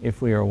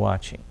if we are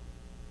watching.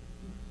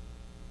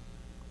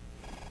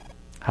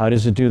 How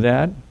does it do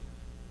that?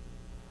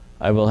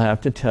 I will have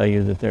to tell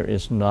you that there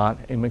is not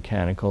a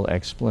mechanical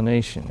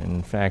explanation.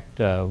 In fact,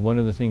 one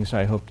of the things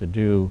I hope to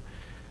do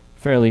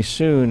fairly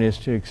soon is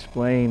to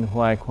explain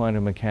why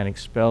quantum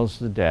mechanics spells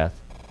the death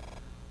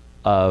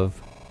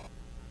of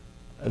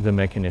the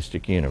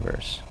mechanistic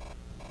universe.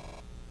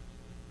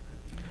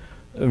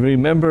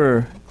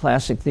 Remember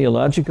classic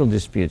theological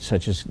disputes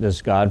such as,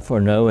 does God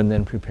foreknow and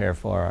then prepare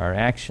for our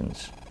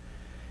actions?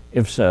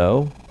 If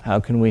so,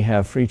 how can we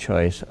have free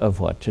choice of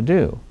what to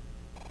do?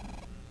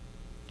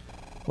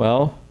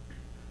 Well,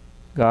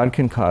 God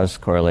can cause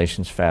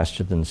correlations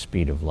faster than the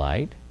speed of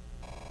light.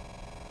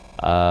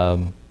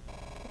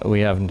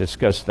 We haven't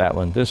discussed that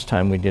one this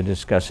time. We did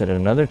discuss it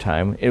another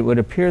time. It would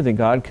appear that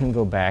God can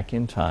go back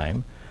in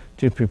time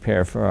to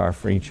prepare for our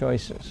free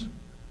choices,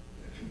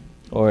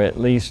 or at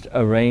least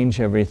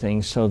arrange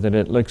everything so that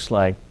it looks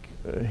like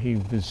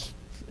he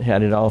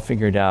had it all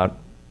figured out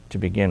to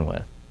begin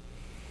with.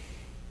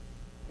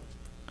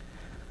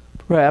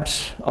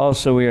 Perhaps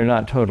also we are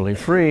not totally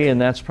free, and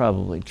that's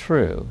probably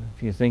true.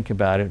 If you think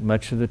about it,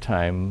 much of the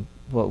time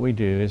what we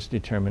do is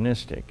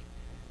deterministic.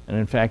 And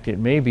in fact, it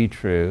may be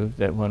true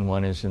that when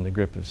one is in the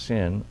grip of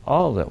sin,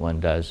 all that one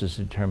does is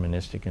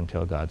deterministic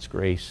until God's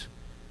grace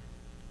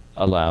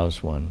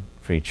allows one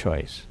free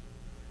choice.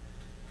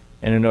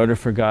 And in order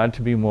for God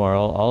to be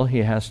moral, all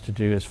he has to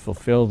do is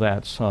fulfill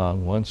that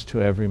song, once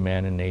to every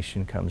man and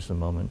nation comes the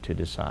moment to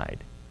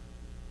decide.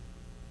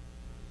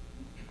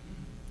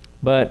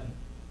 But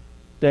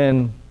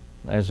then,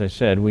 as I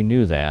said, we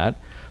knew that.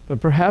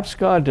 But perhaps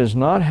God does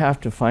not have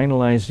to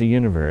finalize the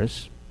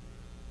universe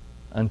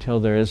until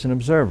there is an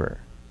observer.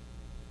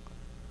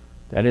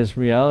 That is,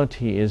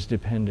 reality is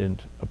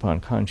dependent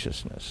upon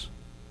consciousness.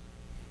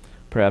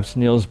 Perhaps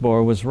Niels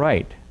Bohr was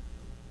right.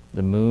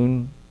 The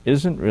moon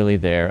isn't really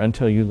there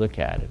until you look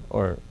at it,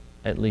 or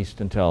at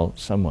least until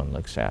someone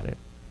looks at it.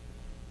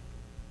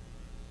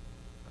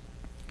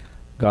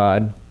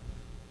 God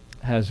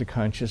has a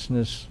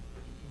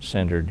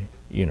consciousness-centered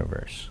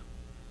universe.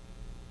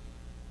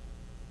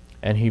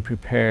 And he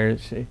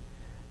prepares,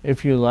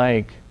 if you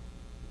like,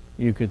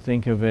 you could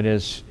think of it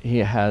as he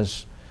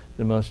has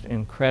the most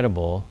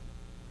incredible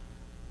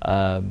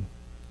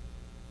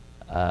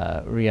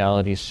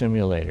reality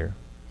simulator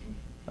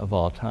of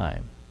all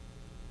time.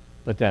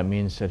 But that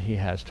means that he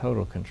has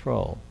total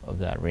control of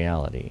that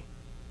reality.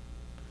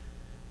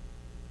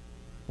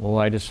 Well,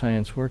 why does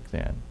science work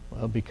then?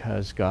 Well,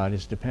 because God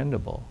is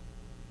dependable.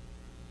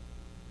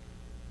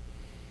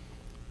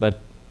 But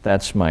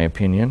that's my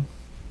opinion.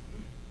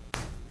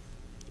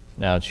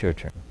 Now it's your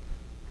turn.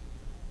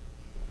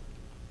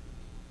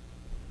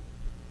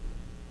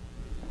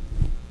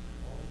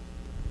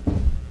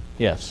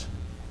 Yes.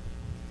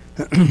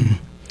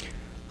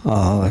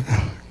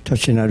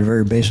 Touching on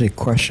very basic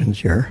questions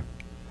here.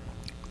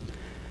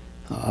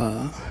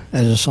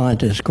 As a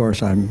scientist, of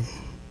course, I'm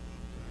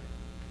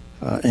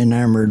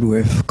enamored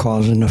with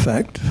cause and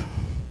effect.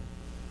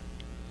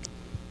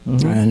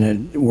 Mm-hmm. And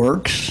it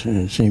works, and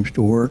it seems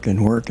to work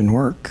and work and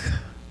work.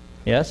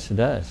 Yes, it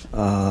does.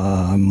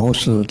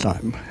 Most of the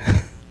time,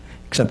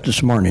 except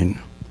this morning.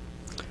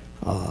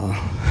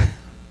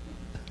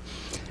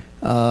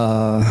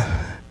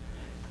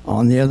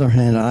 On the other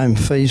hand, I'm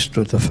faced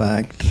with the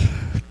fact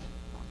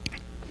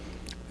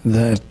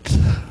that,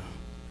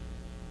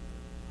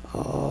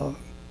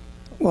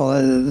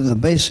 the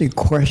basic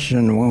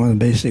question, one of the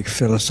basic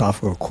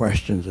philosophical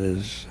questions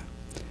is,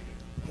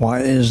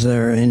 why is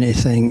there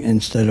anything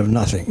instead of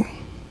nothing?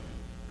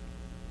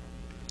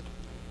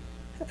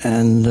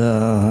 And,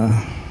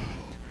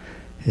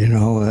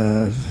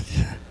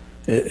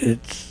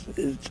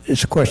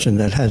 it's a question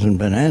that hasn't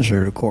been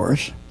answered, of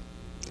course.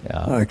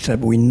 Yeah.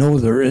 Except we know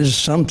there is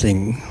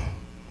something.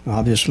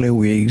 Obviously,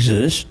 we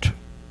exist.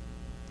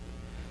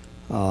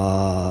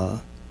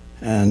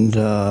 And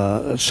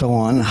so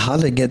on. How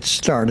to get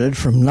started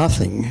from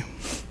nothing.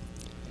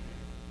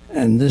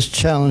 And this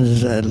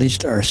challenges at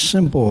least our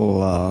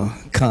simple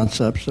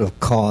concepts of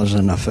cause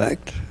and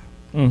effect.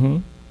 Mm-hmm.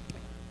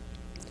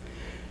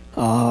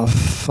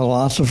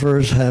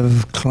 Philosophers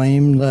have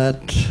claimed that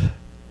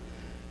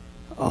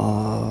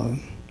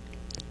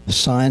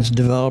science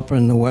developed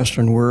in the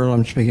Western world,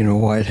 I'm speaking of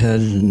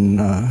Whitehead and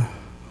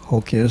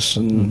Hocus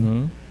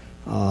and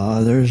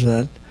others,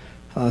 that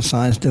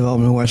science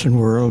developed in the Western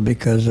world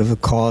because of the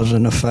cause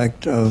and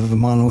effect of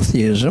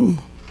monotheism.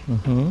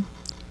 Mm-hmm.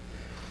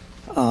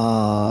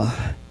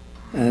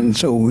 And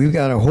so we've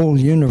got a whole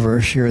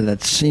universe here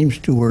that seems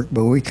to work,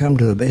 but we come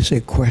to the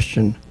basic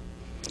question,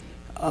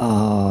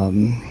 how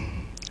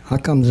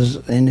come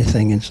there's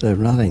anything instead of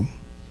nothing?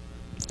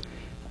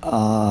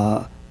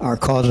 Our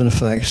cause and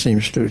effect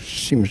seems to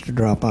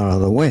drop out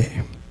of the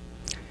way.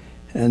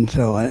 And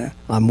so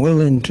I'm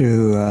willing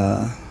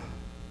to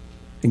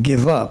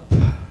give up.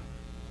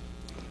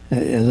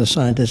 As a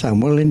scientist,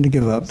 I'm willing to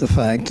give up the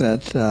fact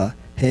that,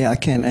 hey, I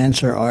can't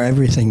answer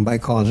everything by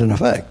cause and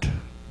effect.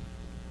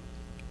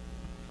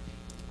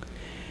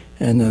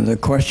 And then the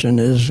question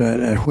is,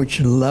 at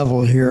which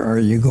level here are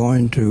you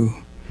going to,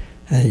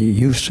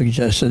 you've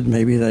suggested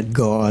maybe that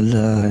God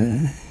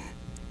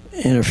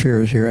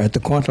interferes here at the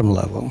quantum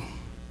level.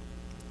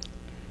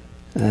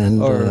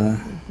 And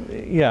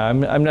yeah,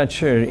 I'm not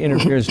sure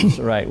interferes is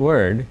the right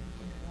word.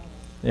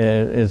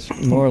 It's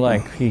more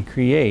like he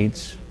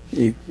creates,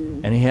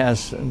 and he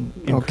has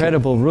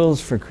incredible rules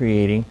for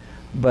creating,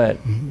 but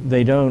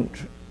they don't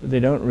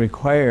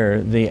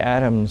require the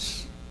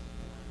atoms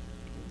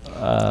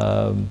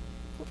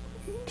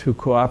to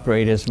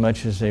cooperate as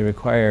much as they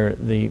require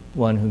the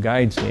one who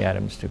guides the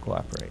atoms to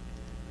cooperate.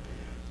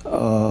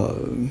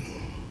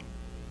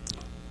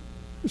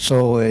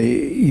 So are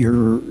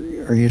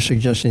you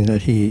suggesting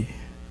that he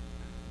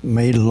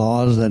made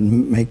laws that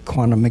make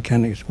quantum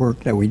mechanics work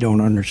that we don't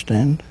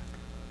understand?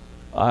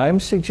 I'm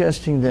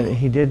suggesting that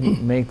he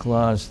didn't make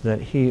laws, that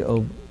he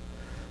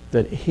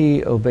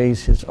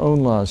obeys his own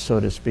laws, so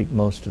to speak,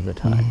 most of the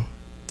time.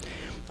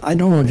 I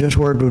don't know just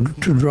where to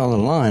draw the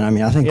line. I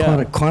mean, I think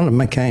quantum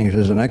mechanics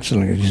is an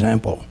excellent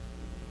example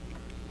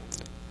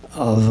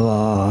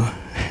of,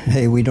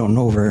 hey, we don't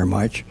know very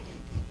much.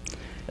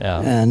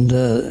 Yeah. And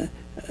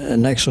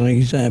an excellent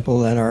example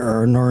that our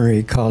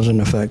ordinary cause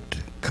and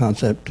effect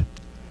concept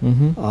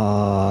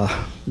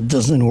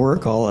doesn't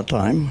work all the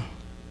time,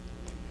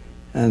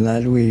 and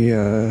that we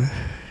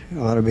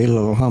ought to be a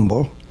little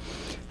humble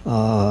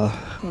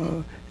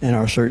in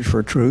our search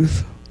for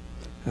truth.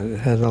 It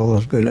has all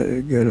those good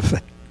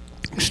effects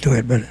to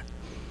it, but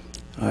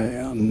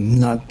I'm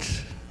not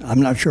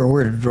sure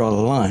where to draw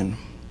the line.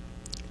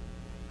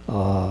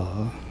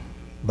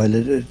 But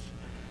it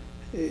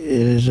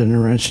is an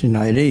interesting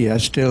idea. I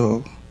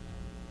still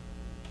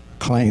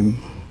claim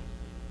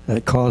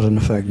that cause and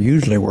effect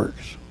usually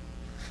works.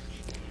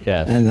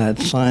 Yes. And that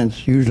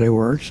science usually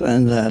works,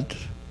 and that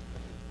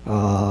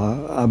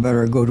I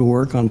better go to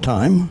work on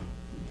time,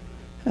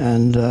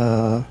 and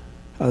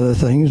other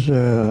things.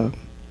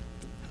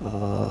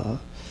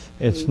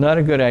 It's not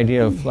a good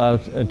idea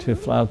to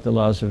flout the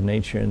laws of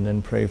nature and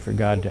then pray for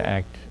God to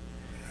act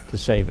to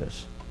save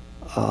us.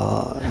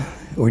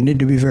 We need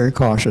to be very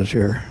cautious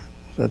here.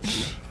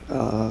 That's,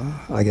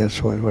 I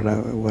guess, what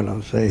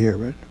I'll say here.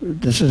 But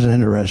this is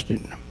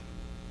interesting.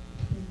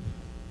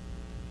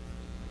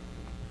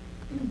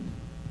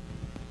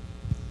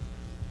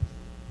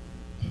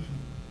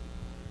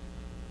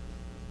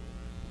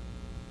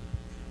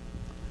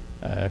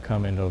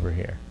 Comment over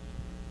here.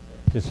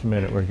 Just a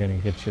minute, we're going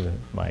to get you the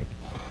mic.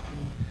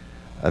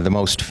 The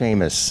most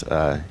famous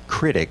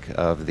critic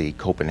of the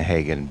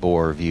Copenhagen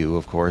Bohr view,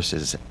 of course,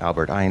 is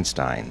Albert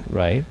Einstein,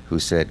 Right. who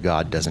said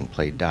God doesn't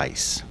play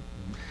dice.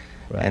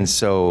 Right. And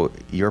so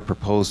your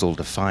proposal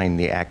to find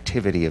the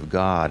activity of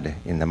God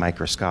in the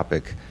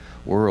microscopic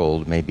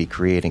world may be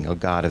creating a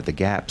God of the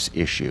gaps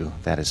issue.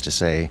 That is to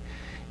say,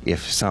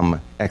 if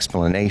some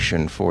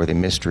explanation for the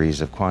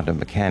mysteries of quantum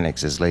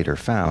mechanics is later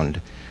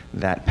found,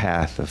 that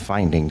path of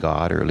finding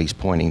God, or at least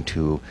pointing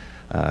to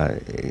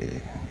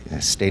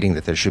stating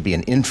that there should be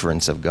an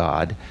inference of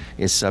God,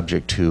 is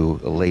subject to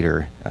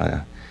later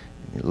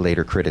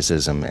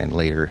criticism and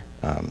later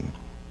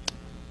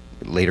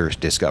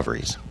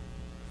discoveries.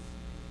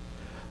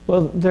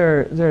 Well,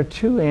 there are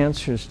two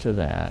answers to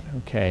that,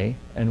 okay?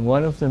 And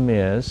one of them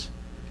is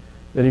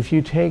that if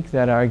you take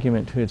that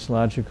argument to its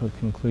logical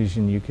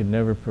conclusion, you could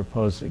never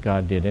propose that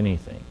God did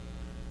anything.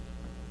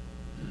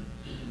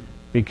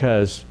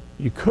 Because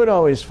you could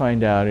always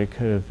find out it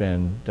could have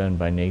been done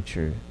by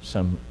nature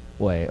some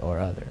way or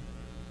other.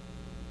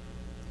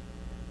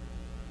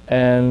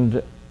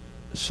 And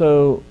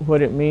so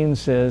what it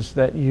means is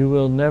that you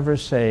will never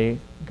say,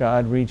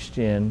 God reached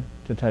in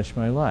to touch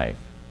my life.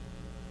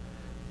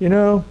 You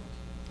know,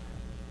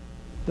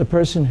 the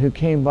person who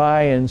came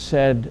by and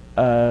said,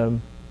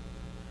 you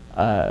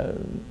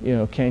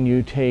know, can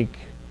you take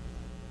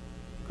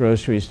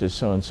groceries to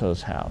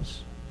so-and-so's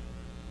house?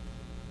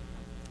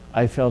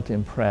 I felt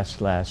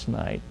impressed last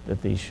night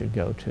that these should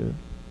go to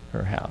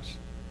her house.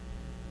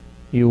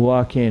 You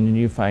walk in and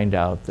you find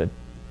out that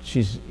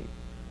she's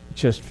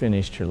just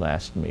finished her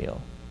last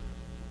meal.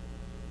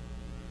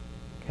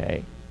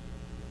 Okay?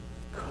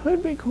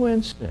 Could be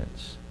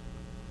coincidence.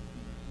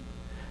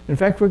 In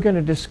fact, we're going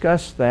to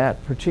discuss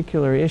that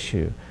particular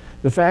issue.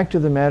 The fact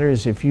of the matter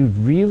is, if you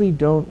really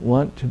don't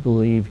want to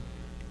believe,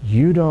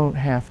 you don't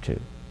have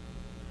to.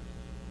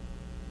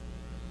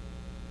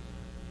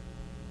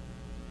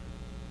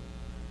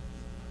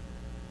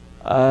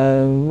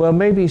 Well,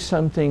 maybe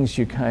some things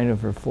you kind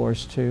of are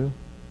forced to.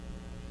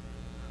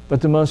 But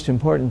the most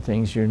important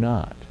things you're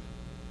not.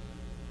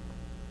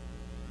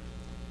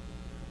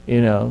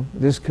 You know,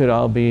 this could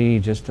all be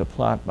just a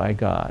plot by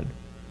God.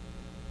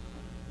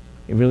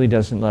 He really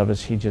doesn't love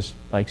us, he just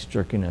likes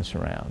jerking us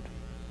around.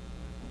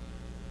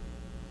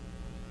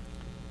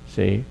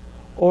 See?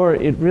 Or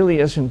it really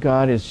isn't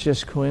God, it's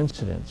just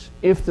coincidence.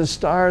 If the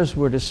stars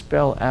were to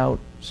spell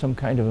out some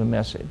kind of a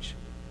message,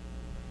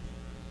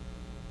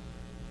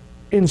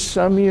 in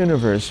some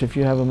universe, if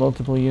you have a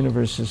multiple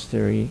universes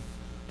theory,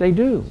 they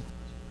do.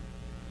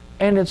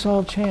 And it's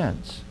all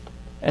chance.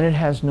 And it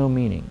has no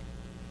meaning.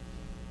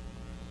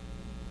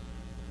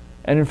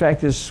 And in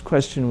fact, this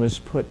question was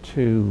put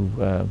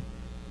to,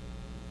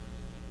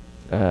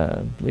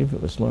 I believe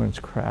it was Lawrence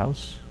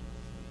Krauss.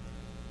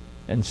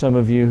 And some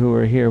of you who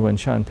were here when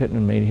Sean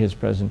Pittman made his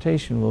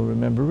presentation will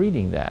remember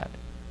reading that.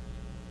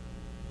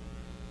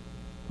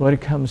 What it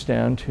comes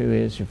down to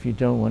is if you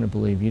don't want to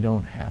believe, you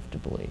don't have to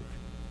believe.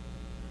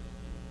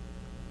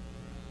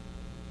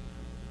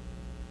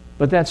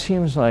 But that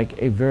seems like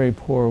a very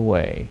poor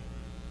way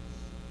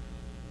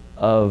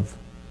of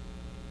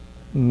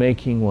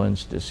making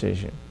one's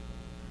decision.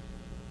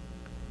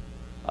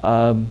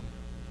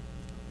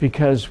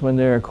 Because when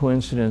there are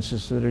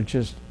coincidences that are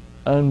just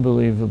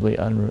unbelievably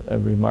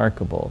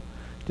remarkable,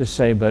 to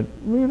say, but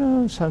you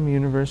know, in some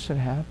universe it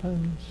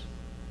happens,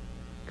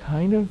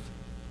 kind of.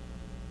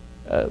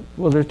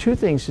 Well, there are two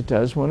things it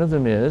does. One of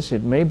them is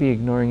it may be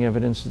ignoring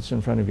evidence that's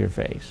in front of your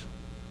face.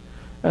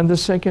 And the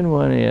second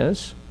one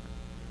is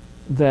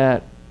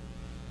that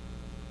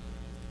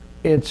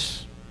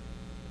it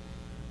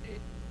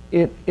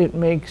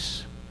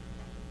makes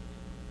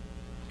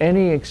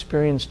any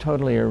experience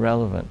totally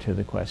irrelevant to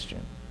the question.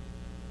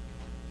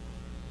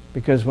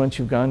 Because once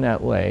you've gone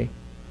that way,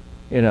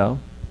 you know,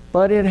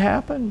 but it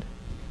happened.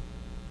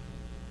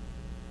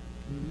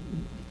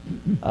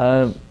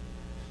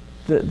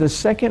 The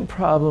second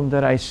problem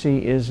that I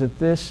see is that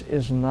this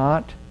is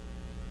not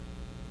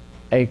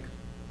a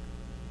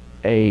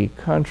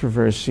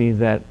controversy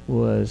that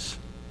was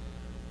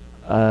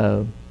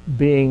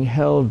being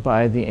held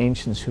by the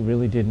ancients who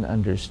really didn't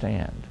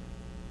understand.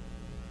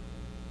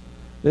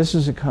 This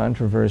is a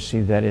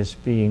controversy that is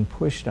being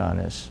pushed on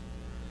us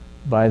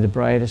by the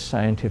brightest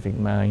scientific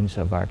minds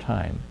of our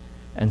time,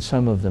 and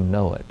some of them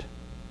know it.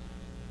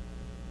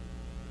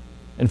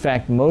 In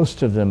fact,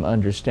 most of them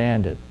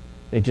understand it.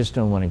 They just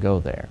don't want to go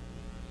there.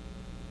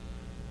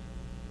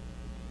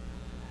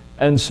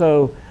 And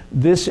so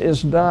this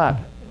is not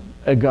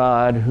a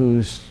God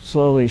who's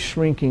slowly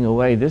shrinking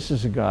away. This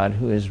is a God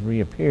who has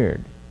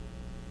reappeared.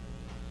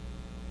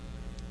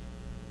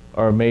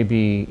 Or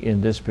maybe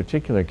in this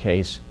particular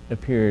case,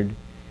 appeared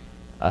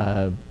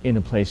in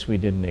a place we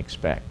didn't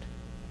expect.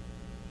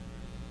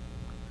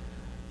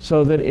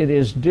 So that it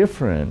is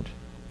different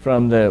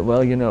from the,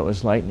 well, you know, it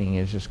was lightning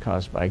is just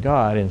caused by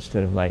God,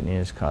 instead of lightning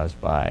is caused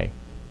by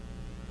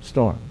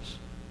storms.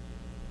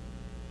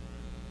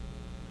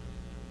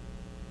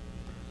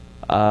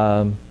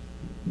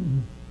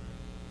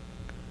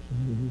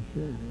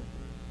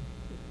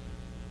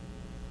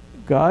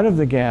 God of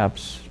the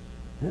gaps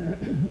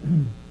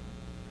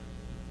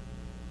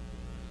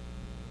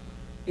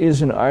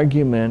is an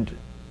argument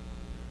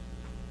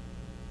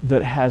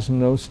that has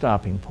no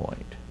stopping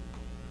point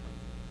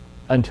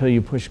until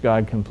you push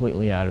God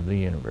completely out of the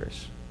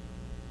universe.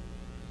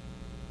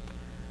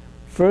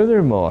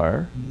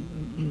 Furthermore,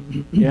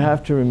 you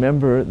have to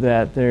remember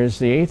that there's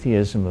the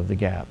atheism of the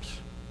gaps.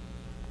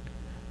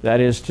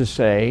 That is to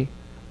say,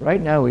 right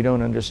now we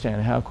don't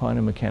understand how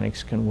quantum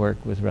mechanics can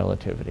work with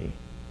relativity.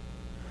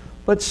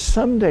 But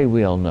someday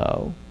we'll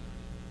know.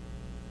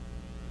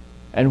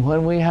 And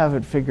when we have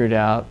it figured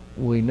out,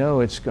 we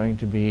know it's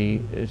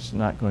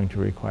not going to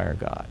require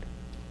God.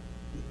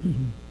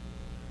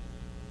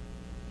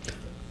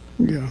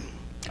 Yeah.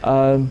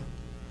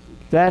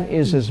 That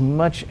is as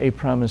much a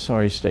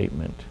promissory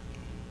statement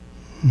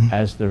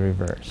as the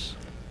reverse.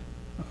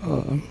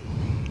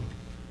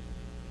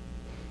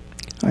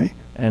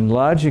 And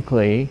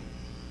logically,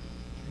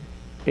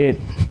 it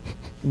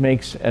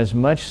makes as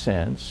much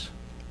sense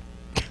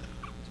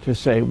to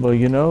say, well,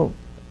 you know,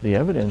 the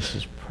evidence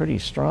is pretty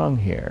strong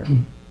here,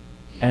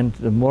 and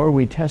the more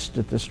we test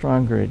it, the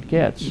stronger it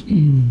gets.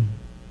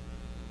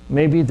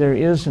 Maybe there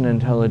is an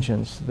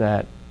intelligence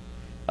that,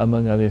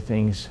 among other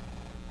things,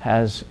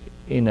 has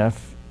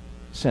enough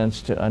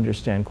sense to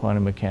understand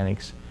quantum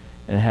mechanics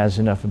and has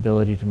enough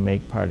ability to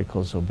make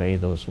particles obey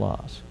those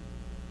laws.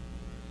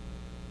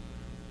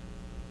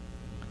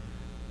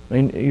 I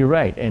mean, you're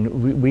right,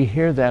 and we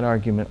hear that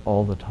argument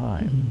all the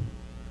time.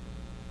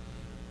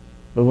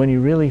 But when you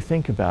really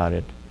think about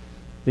it,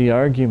 the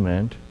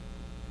argument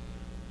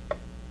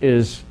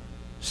is,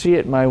 see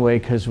it my way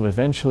because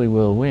eventually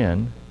we'll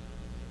win,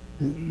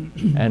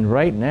 and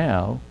right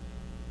now,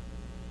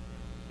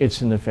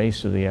 it's in the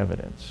face of the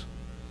evidence.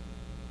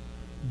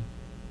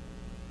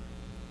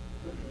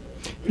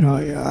 You know,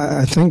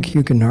 I think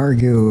you can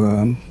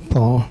argue,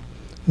 Paul,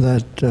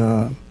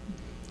 that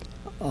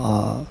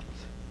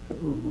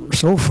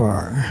so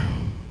far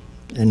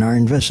in our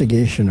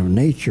investigation of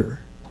nature,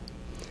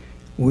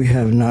 we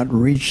have not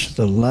reached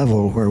the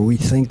level where we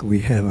think we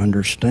have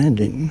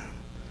understanding.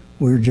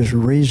 We're just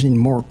raising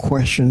more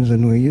questions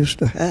than we used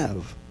to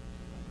have.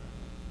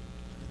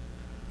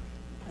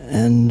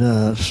 And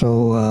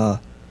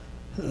so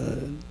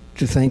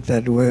to think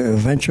that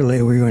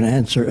eventually we're going to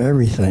answer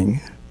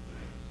everything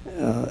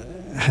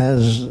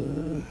has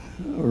a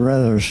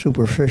rather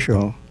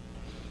superficial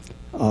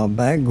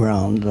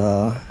background.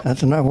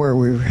 That's not where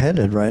we're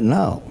headed right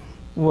now.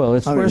 Well,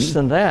 it's worse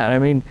than that. I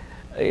mean,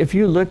 if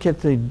you look at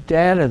the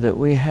data that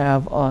we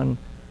have on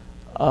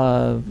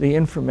the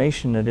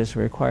information that is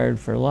required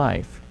for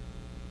life,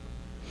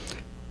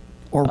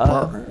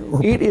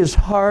 it is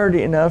hard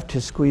enough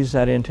to squeeze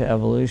that into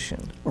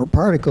evolution. Or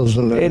particles.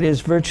 It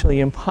is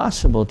virtually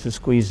impossible to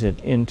squeeze it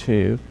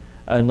into,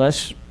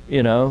 unless,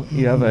 you know,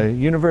 you have a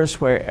universe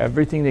where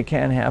everything that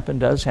can happen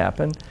does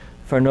happen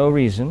for no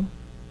reason.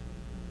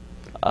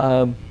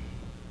 For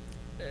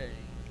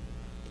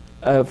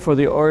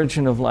the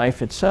origin of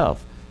life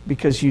itself,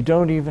 because you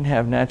don't even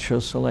have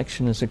natural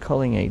selection as a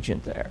culling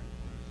agent there.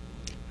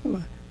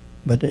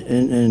 But at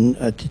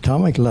the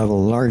atomic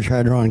level, Large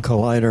Hadron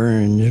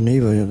Collider in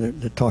Geneva,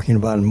 they're talking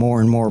about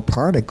more and more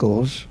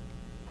particles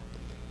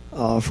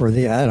for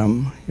the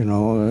atom. You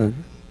know,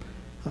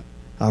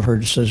 I've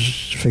heard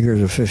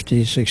figures of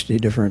 50, 60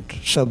 different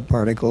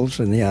subparticles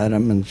in the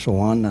atom and so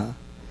on.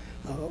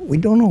 We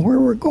don't know where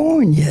we're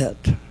going yet.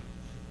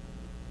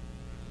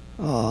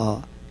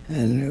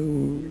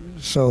 And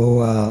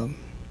so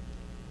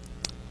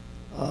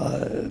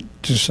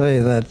to say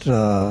that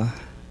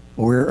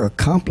we're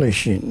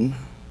accomplishing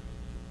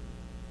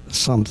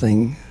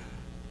something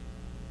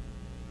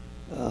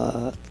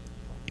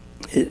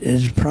it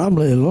is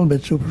probably a little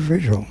bit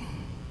superficial.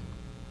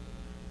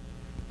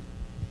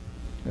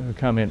 A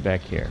comment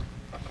back here.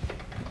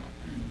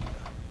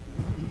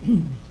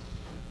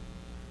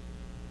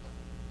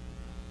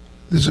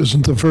 This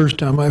isn't the first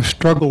time I've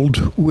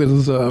struggled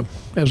with,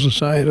 as a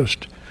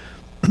scientist,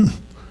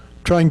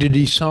 trying to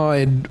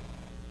decide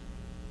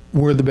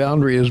where the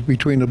boundary is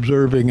between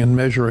observing and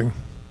measuring.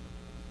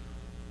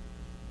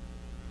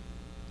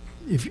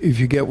 If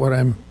you get what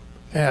I'm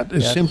at,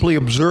 is simply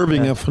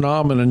observing a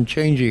phenomenon and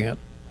changing it.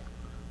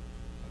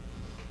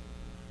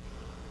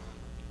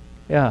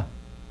 Yeah.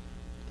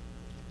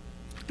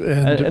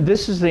 And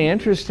this is the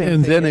interesting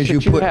and thing. then as you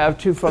put have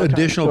two photons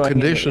additional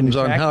conditions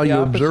on how you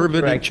observe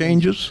it, it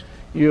changes?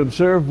 You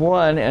observe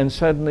one and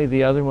suddenly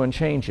the other one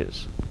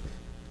changes.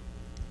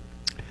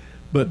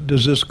 But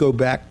does this go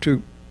back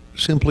to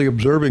simply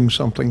observing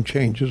something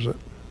changes it?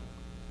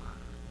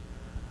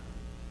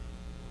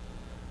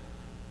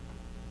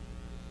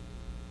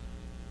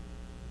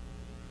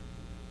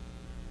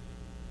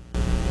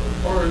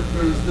 Or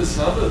there's this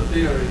other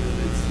theory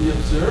that it's the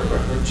observer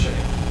who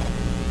changes.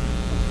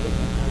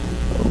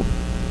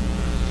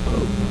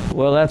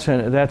 Well,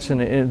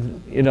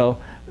 you know,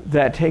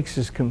 that takes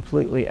us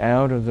completely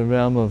out of the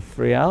realm of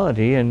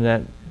reality, and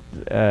that,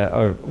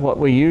 or what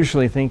we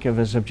usually think of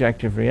as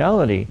objective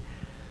reality.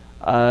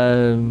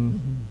 You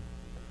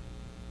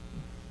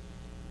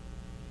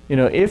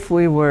know, if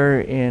we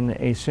were in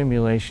a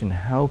simulation,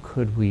 how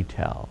could we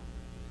tell?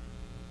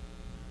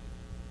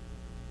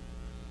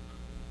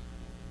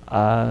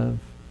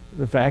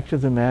 The fact of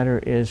the matter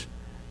is,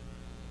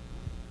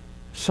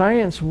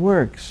 science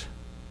works,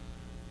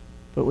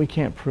 but we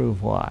can't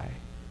prove why.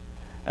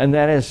 And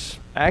that has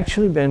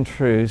actually been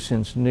true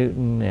since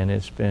Newton, and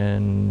it's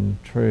been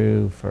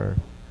true for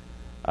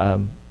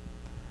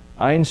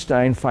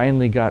Einstein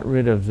finally got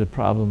rid of the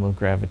problem of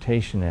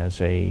gravitation as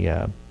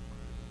a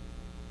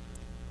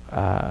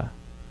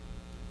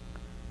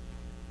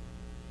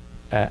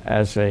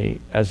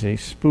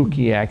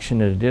spooky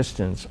action at a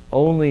distance,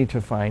 only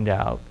to find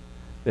out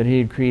that he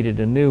had created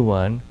a new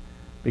one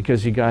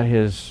because he got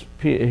his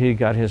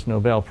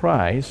Nobel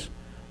Prize,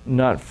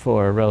 not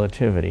for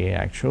relativity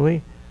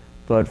actually,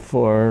 but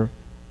for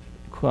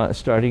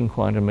starting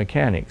quantum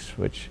mechanics,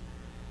 which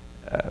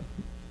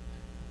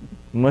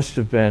must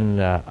have been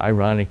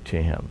ironic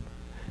to him.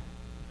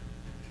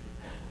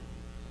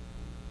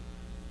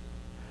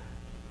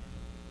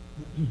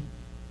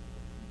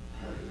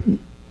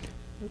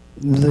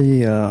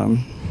 The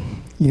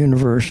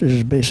universe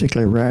is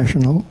basically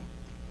rational.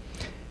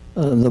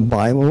 The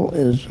Bible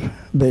is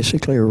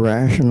basically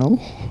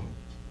rational.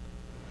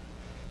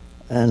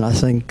 And I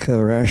think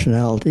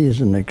rationality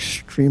is an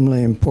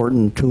extremely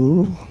important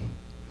tool.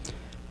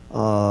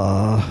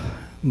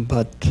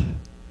 But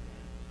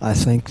I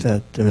think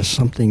that there's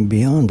something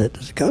beyond it.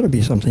 There's got to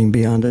be something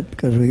beyond it,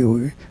 because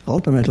we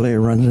ultimately it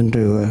runs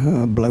into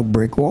a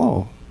brick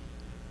wall.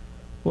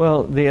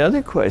 Well, the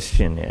other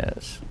question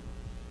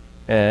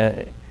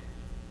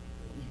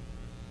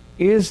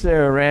is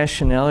there a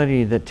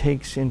rationality that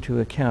takes into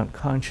account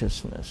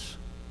consciousness?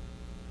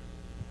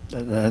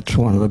 That's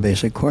one of the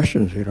basic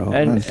questions, you know.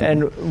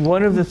 And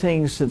one of the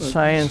things that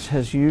science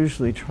has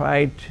usually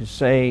tried to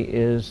say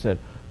is that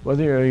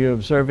whether you're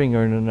observing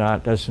or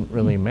not doesn't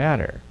really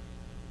matter.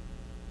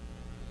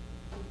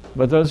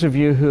 But those of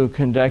you who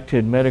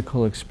conducted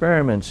medical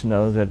experiments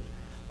know that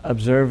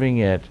observing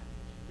it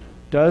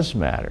does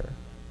matter.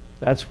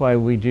 That's why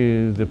we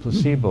do the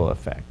placebo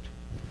effect.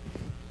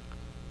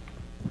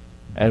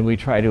 And we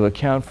try to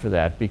account for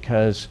that,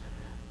 because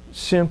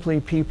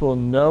simply people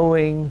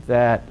knowing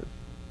that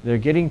they're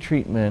getting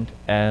treatment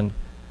and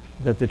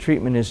that the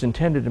treatment is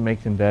intended to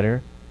make them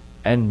better,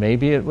 and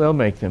maybe it will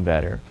make them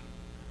better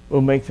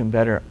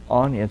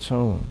on its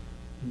own.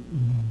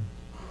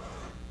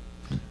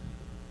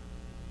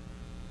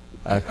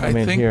 Come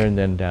in here and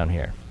then down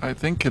here. I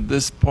think at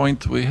this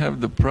point we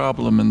have the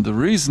problem, and the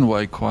reason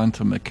why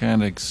quantum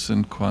mechanics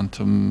and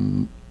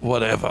quantum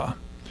whatever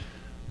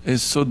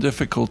is so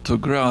difficult to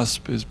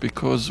grasp is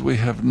because we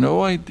have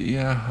no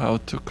idea how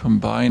to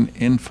combine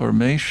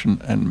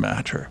information and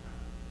matter.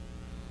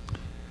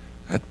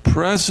 At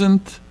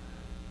present,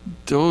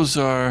 those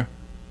are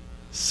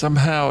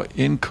somehow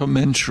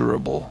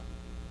incommensurable.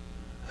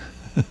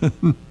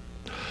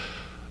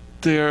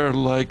 They're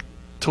like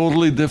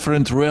totally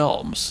different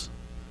realms.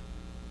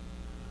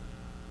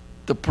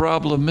 The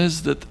problem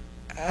is that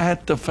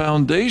at the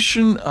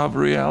foundation of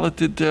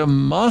reality, there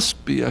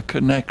must be a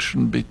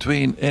connection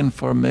between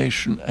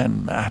information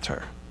and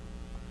matter.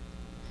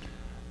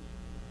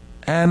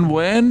 And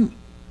when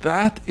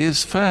that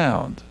is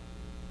found,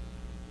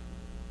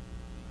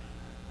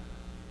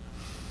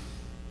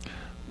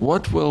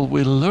 what will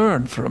we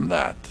learn from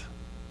that?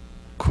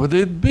 Could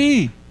it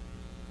be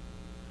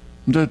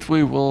that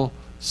we will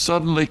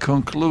suddenly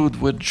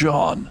conclude with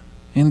John,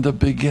 in the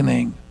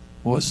beginning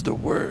was the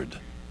Word?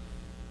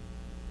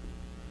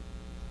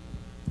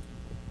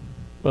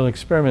 Well,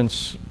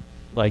 experiments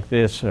like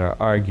this are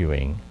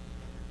arguing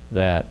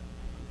that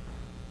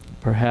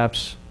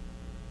perhaps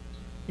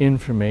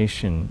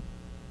information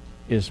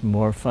is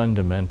more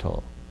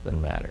fundamental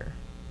than matter.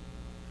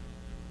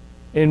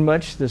 In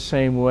much the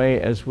same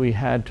way as we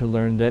had to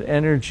learn that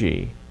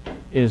energy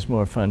is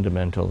more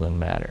fundamental than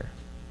matter.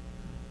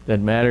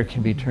 That matter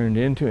can be turned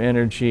into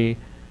energy,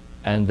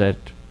 and that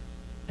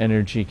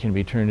energy can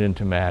be turned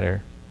into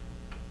matter.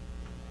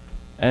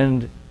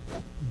 And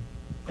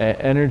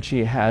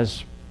energy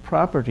has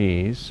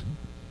properties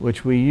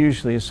which we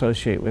usually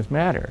associate with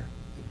matter.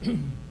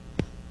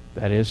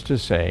 That is to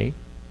say,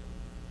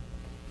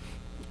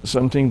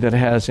 something that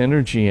has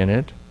energy in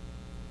it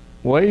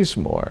weighs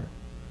more.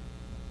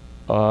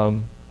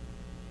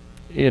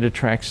 It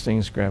attracts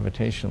things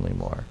gravitationally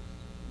more.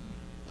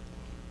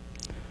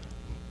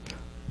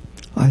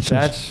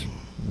 That's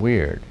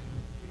weird.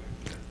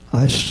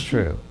 It's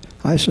true.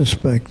 I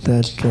suspect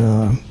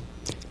that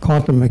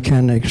quantum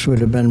mechanics would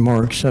have been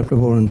more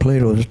acceptable in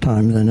Plato's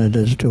time than it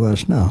is to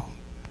us now.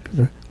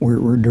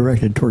 We're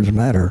directed towards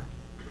matter.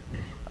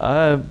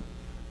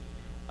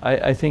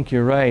 I think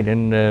you're right,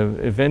 and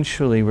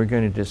eventually we're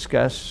going to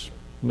discuss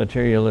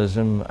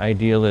materialism,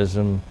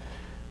 idealism,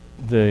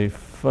 the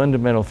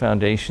fundamental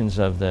foundations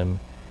of them,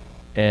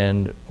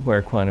 and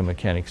where quantum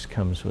mechanics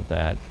comes with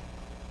that.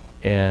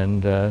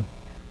 And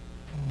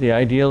the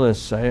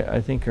idealists, I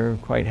think, are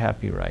quite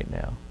happy right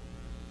now.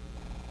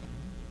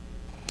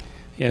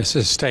 Yes,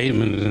 a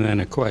statement and then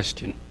a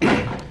question.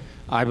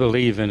 I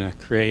believe in a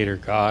creator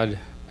God,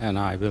 and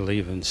I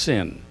believe in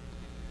sin.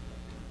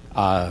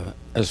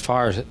 As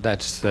far as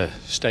that's the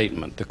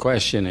statement, the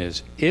question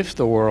is, if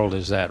the world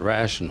is that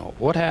rational,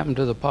 what happened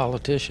to the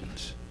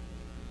politicians?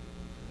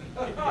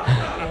 They're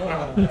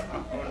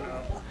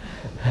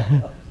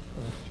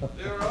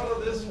out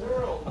of this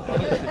world.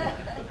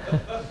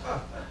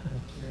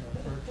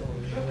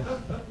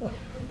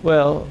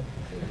 Well,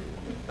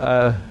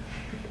 yeah.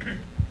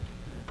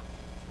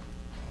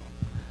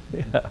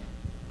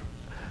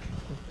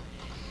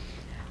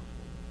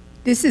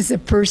 This is a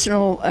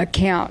personal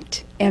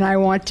account, and I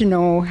want to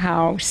know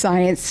how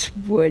science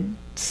would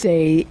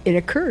say it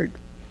occurred.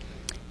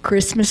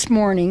 Christmas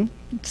morning,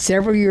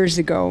 several years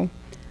ago,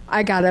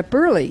 I got up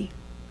early.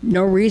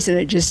 No reason,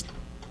 I just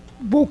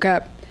woke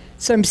up.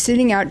 So I'm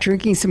sitting out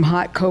drinking some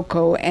hot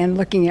cocoa and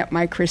looking at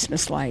my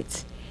Christmas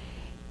lights.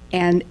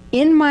 And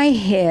in my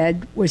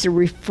head was a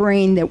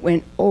refrain that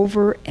went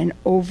over and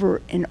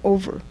over and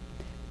over.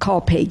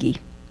 Call Peggy.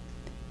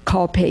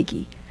 Call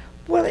Peggy.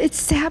 Well,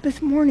 it's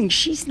Sabbath morning.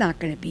 She's not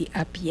going to be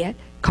up yet.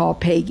 Call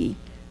Peggy.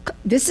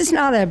 This is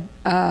not a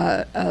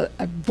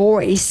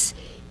voice.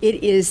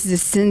 It is the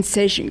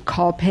sensation.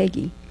 Call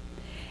Peggy.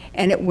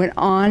 And it went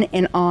on,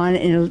 and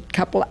a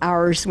couple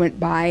hours went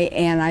by,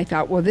 and I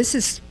thought, well, this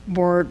is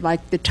more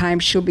like the time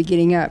she'll be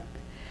getting up.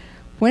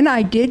 When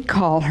I did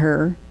call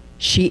her,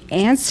 she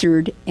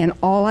answered, and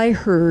all I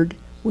heard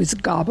was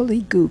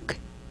gobbledygook.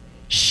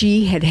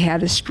 She had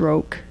had a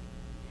stroke.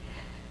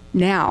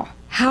 Now,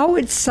 how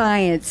would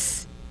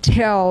science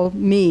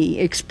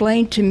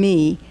explain to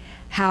me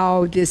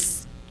how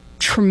this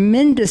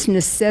tremendous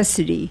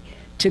necessity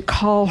to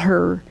call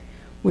her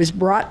was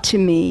brought to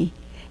me,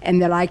 and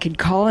that I could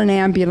call an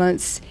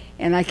ambulance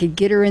and I could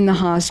get her in the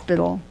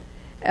hospital?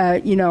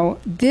 You know,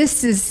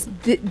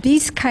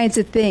 these kinds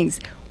of things.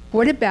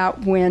 What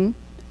about when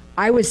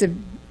I was a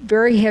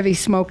very heavy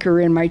smoker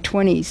in my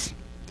 20s,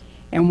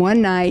 and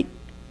one night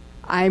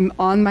I'm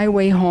on my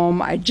way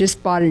home. I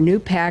just bought a new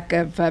pack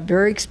of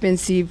very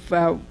expensive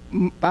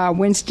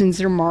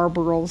Winstons or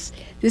Marlboros.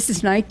 This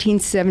is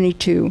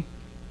 1972.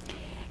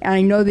 And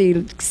I know the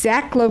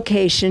exact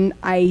location.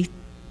 I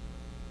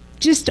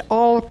just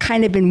all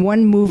kind of in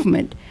one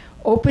movement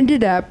opened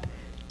it up,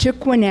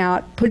 took one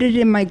out, put it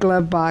in my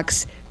glove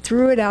box,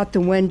 threw it out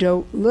the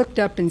window, looked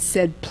up and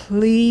said,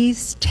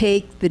 "Please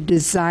take the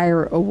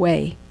desire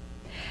away."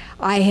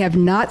 I have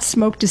not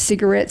smoked a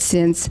cigarette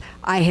since.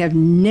 I have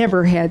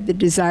never had the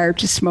desire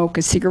to smoke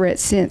a cigarette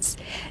since.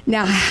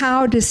 Now,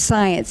 how does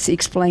science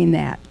explain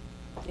that?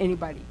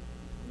 Anybody?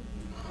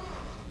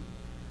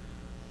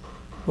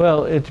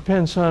 Well, it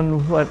depends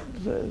on what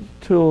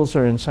tools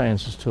are in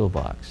science's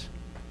toolbox.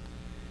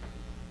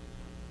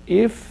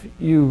 If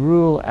you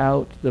rule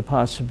out the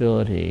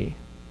possibility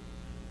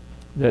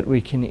that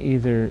we can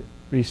either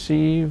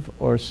receive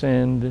or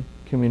send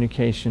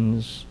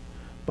communications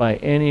by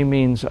any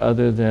means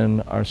other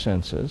than our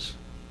senses,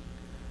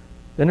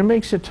 then it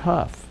makes it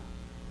tough.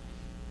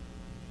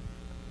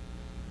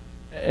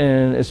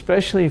 And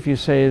especially if you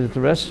say that the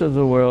rest of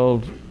the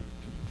world,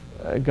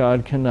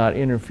 God cannot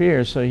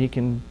interfere, so he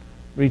can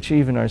reach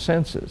even our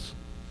senses.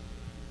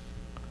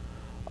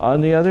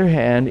 On the other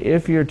hand,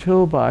 if your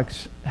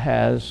toolbox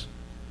has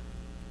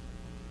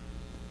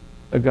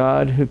a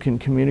God who can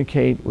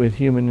communicate with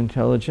human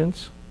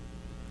intelligence,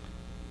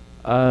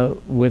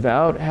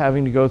 without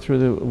having to go through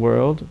the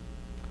world,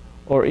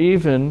 or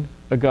even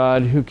a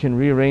God who can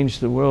rearrange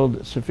the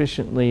world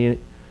sufficiently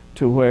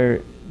to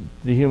where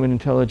the human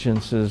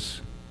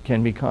intelligences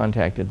can be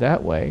contacted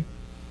that way,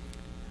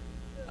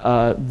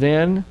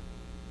 then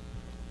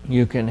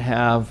you can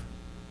have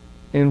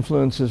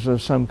influences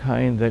of some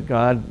kind that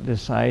God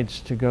decides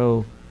to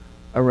go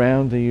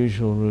around the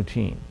usual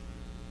routine.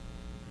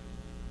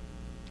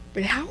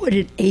 But how would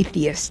an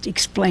atheist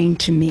explain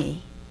to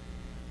me?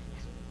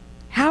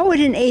 How would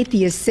an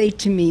atheist say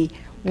to me,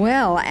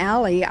 "Well,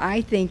 Allie,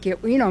 I think it,"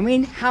 I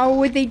mean, how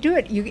would they do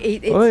it?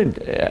 Well,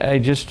 I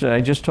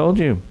just told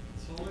you.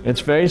 It's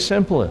very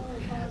simple.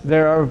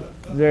 There are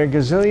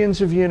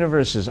gazillions of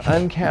universes,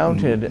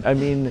 uncounted, I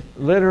mean,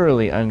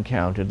 literally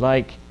uncounted,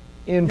 like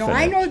infinite. No,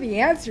 I know the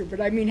answer,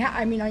 but I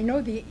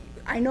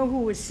know who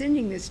was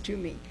sending this to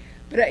me.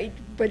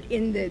 But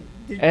in the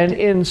and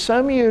in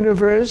some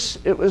universe,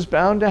 it was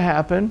bound to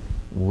happen.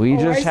 We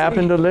just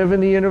happened to live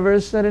in the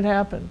universe that it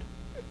happened.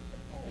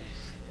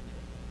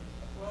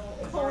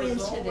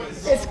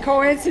 Coincidence. It's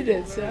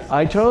coincidence.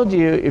 I told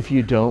you, if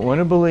you don't want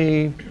to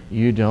believe,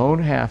 you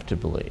don't have to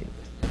believe.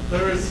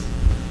 There is,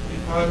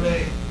 if I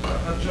may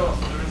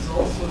adjust, there is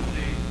also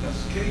the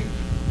escape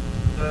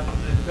that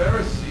the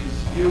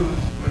Pharisees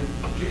used when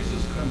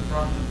Jesus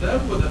confronted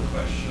them with a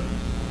question.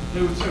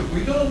 They would say,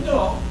 "We don't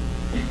know."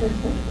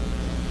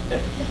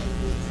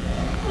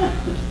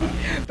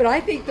 But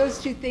I think those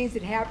two things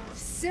that happen,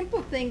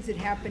 simple things that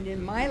happened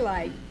in my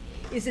life,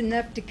 is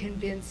enough to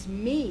convince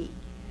me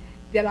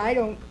that I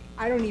don't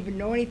even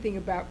know anything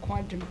about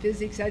quantum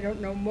physics. I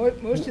don't know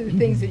most of the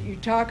things that you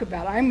talk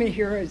about. I'm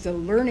here as a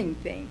learning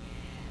thing.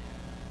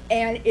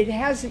 And it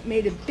hasn't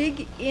made a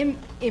big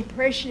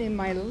impression in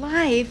my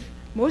life,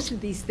 most of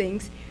these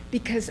things,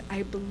 because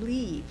I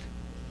believe.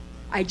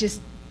 I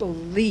just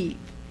believe.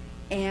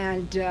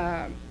 And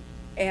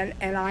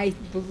I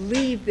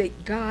believe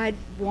that God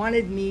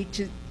wanted me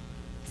to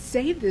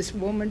save this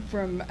woman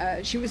from,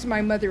 she was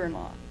my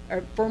mother-in-law,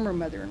 or former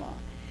mother-in-law.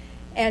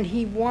 And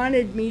he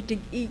wanted me to,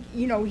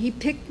 he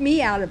picked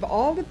me out of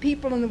all the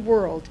people in the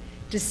world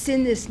to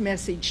send this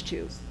message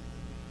to.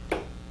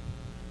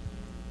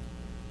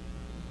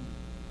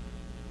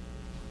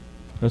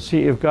 Well,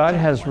 see, if God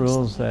has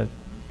rules that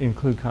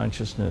include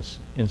consciousness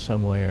in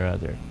some way or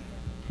other,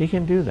 he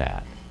can do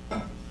that.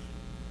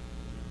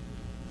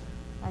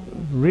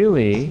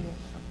 Really,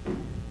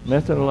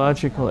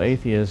 methodological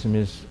atheism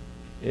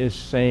is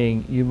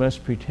saying you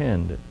must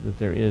pretend that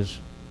there is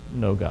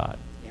no God.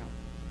 Yeah.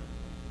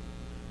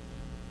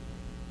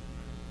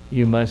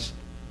 You must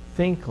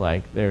think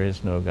like there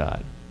is no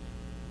God.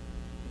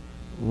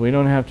 We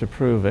don't have to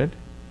prove it,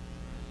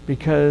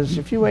 because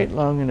if you wait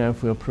long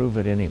enough, we'll prove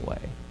it anyway.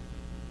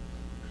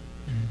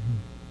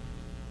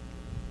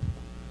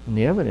 And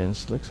the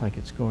evidence looks like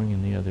it's going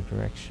in the other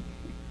direction.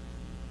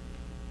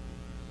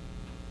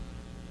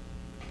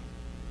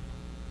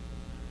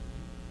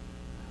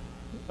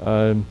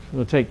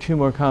 We'll take two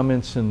more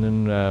comments and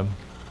then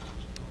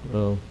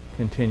we'll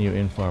continue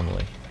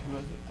informally.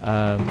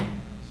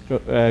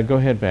 Go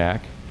ahead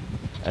back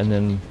and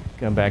then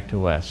come back to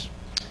Wes.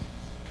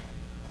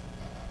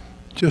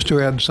 Just to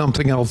add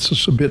something else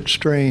that's a bit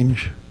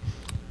strange.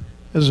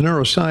 As a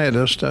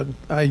neuroscientist,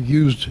 I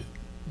used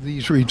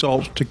these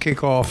results to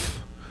kick off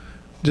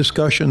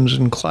discussions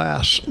in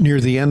class near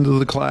the end of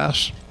the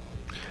class.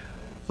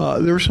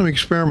 There were some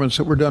experiments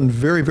that were done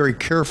very, very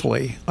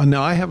carefully.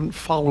 Now, I haven't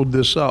followed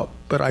this up,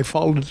 but I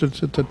followed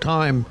it at the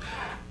time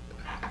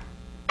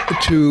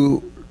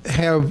to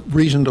have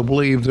reason to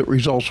believe that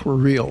results were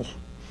real.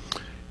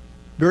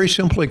 Very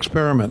simple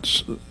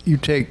experiments. You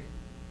take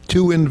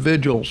two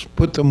individuals,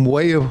 put them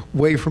way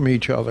away from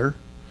each other,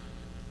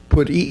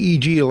 put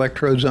EEG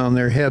electrodes on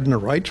their head in the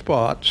right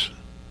spots,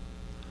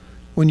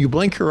 When you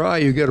blink your eye,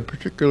 you get a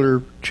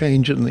particular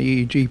change in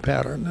the EEG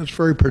pattern. That's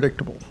very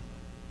predictable.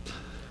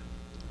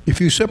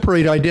 If you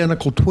separate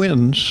identical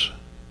twins,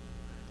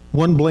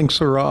 one blinks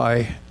their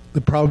eye,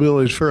 the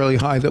probability is fairly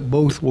high that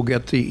both will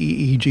get the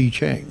EEG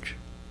change.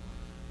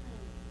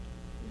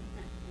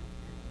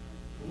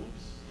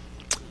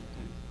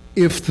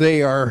 If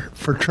they are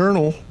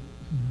fraternal,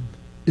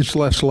 it's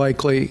less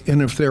likely,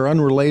 and if they're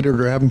unrelated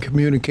or haven't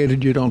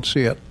communicated, you don't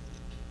see it.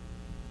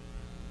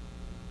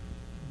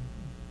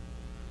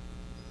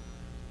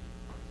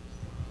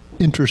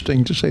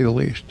 Interesting, to say the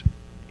least.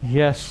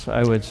 Yes,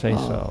 I would say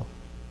so.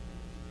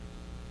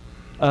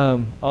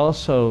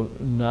 Also,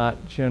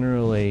 not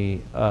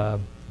generally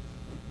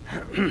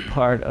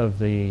part of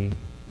the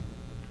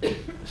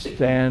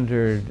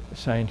standard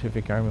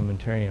scientific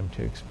armamentarium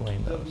to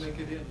explain those. Doesn't make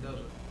it in, does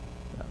it?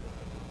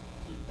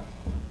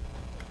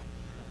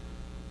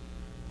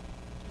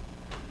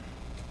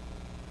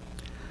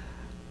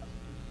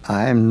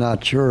 I'm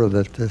not sure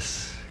that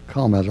this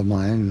comment of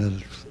mine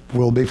that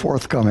will be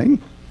forthcoming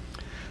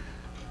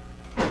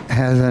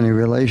has any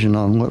relation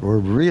on what we're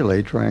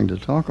really trying to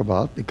talk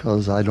about,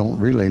 because I don't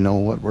really know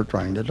what we're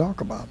trying to talk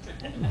about.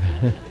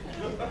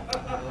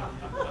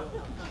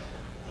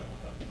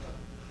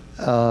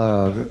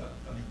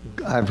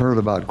 I've heard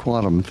about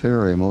quantum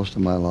theory most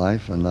of my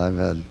life, and I've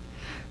had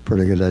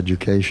pretty good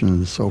education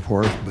and so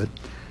forth, but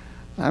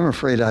I'm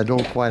afraid I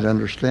don't quite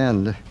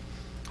understand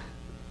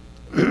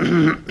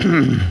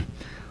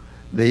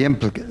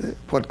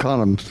what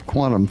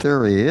quantum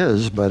theory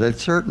is, but it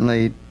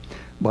certainly,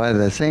 by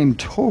the same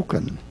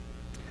token,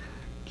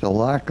 the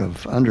lack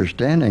of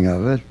understanding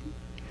of it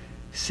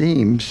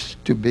seems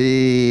to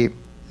be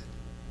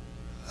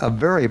a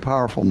very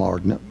powerful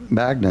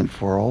magnet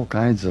for all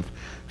kinds of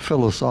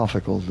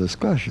philosophical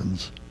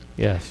discussions.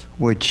 Yes.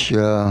 Which,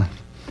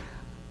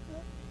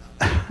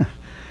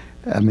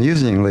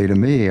 amusingly to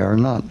me, are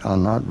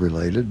not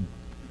related,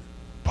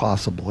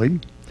 possibly.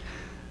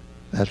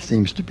 That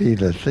seems to be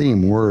the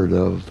theme word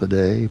of the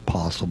day,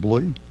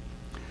 possibly.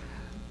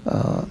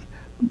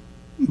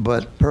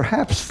 But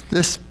perhaps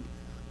this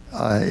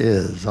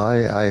is.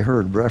 I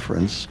heard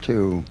reference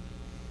to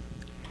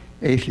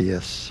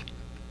atheists.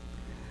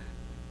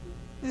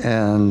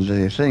 And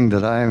the thing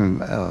that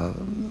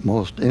I'm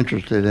most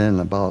interested in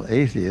about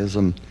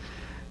atheism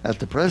at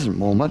the present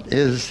moment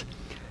is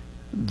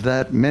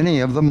that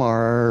many of them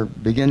are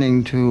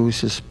beginning to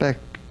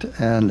suspect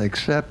and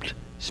accept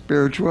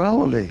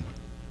spirituality,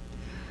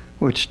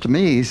 which to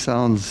me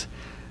sounds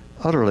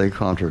utterly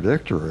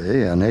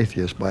contradictory. An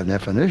atheist, by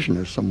definition,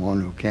 is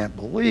someone who can't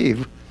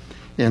believe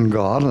in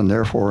God and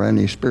therefore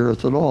any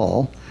spirits at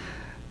all.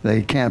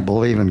 They can't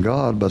believe in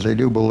God, but they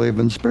do believe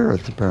in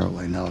spirits,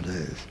 apparently,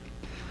 nowadays.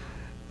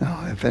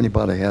 Now, if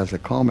anybody has a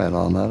comment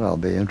on that, I'll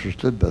be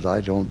interested, but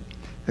I don't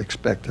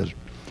expect that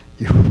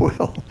you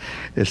will.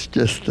 It's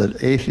just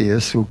that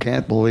atheists who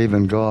can't believe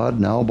in God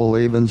now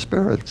believe in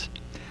spirits.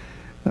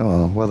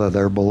 Whether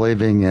they're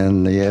believing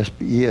in the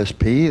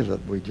ESP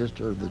that we just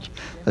heard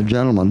the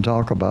gentleman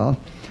talk about,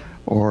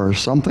 or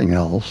something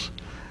else,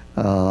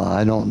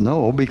 I don't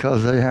know,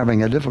 because they're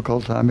having a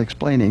difficult time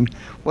explaining,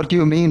 what do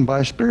you mean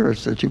by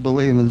spirits, that you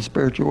believe in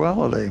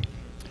spirituality?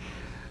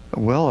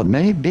 Well, it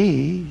may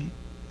be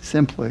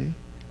simply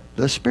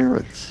the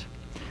spirits,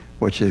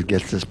 which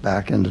gets us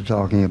back into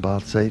talking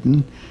about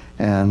Satan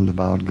and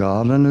about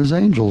God and his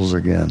angels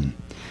again.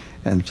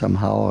 And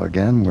somehow,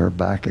 again, we're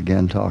back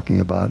again talking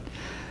about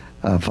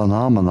a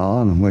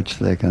phenomenon in which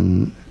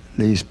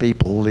these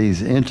people,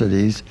 these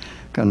entities,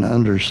 can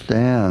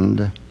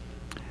understand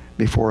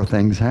before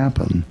things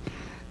happen.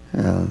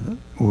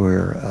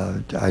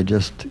 I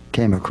just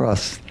came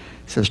across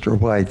Sister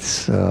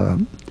White's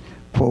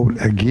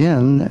quote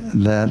again,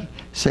 that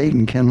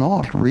Satan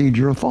cannot read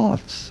your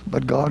thoughts,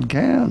 but God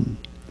can.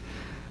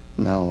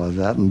 Now, is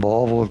that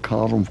involved with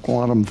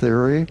quantum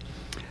theory?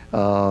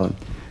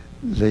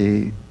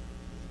 The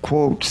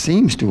quote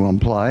seems to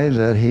imply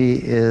that he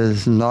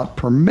is not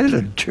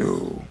permitted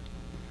to.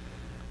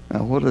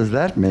 Now, what does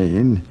that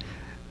mean?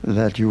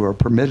 That you are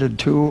permitted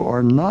to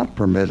or not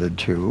permitted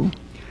to?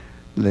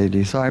 The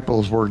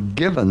disciples were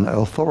given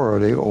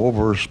authority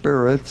over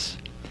spirits,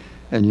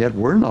 and yet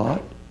we're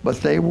not,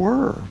 but they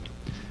were.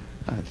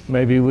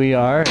 Maybe we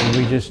are, and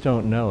we just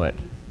don't know it.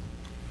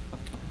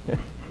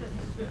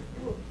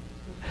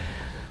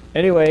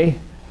 Anyway,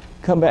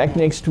 come back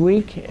next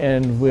week,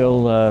 and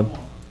we'll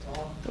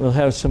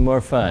have some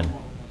more fun.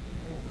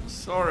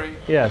 Sorry.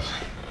 Yes.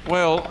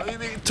 Well,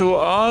 to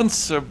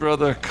answer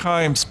Brother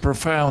Keim's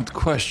profound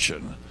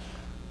question,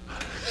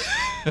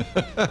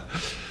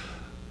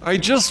 I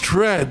just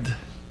read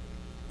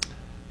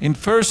in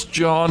 1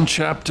 John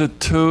chapter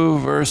 2,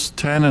 verse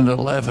 10 and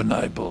 11,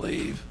 I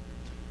believe,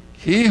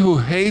 he who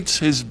hates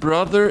his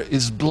brother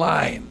is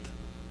blind,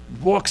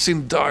 walks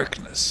in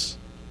darkness.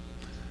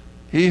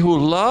 He who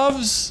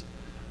loves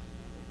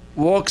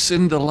walks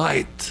in the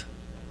light.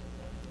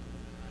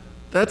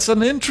 That's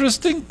an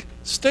interesting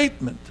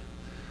statement.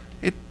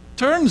 It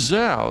turns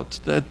out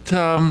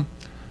that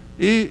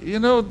You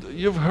know,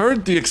 you've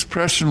heard the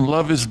expression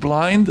love is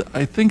blind.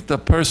 I think the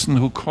person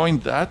who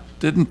coined that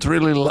didn't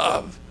really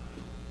love.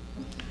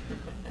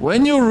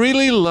 When you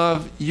really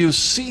love, you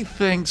see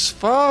things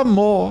far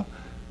more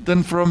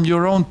than from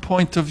your own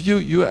point of view.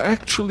 You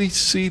actually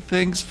see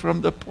things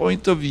from the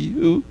point of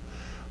view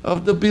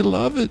of the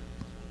beloved.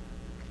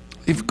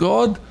 If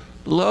God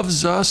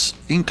loves us,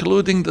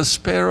 including the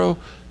sparrow,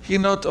 he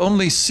not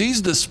only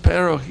sees the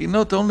sparrow, he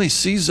not only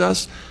sees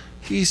us,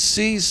 he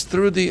sees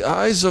through the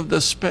eyes of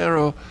the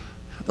sparrow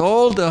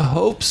all the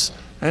hopes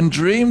and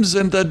dreams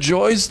and the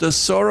joys, the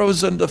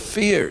sorrows and the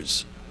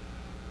fears.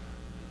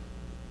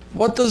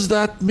 What does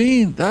that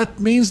mean? That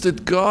means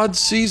that God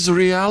sees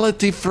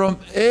reality from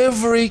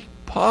every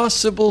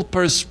possible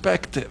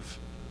perspective.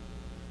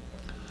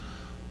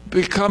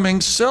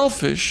 Becoming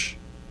selfish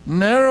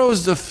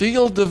narrows the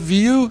field of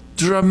view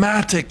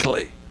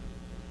dramatically.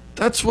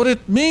 That's what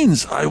it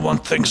means. I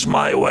want things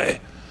my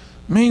way.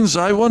 Means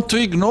I want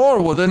to ignore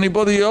what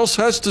anybody else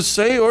has to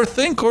say or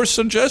think or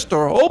suggest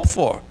or hope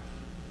for.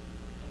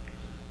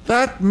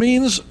 That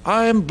means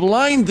I am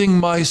blinding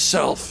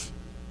myself.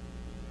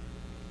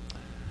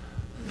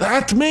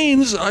 That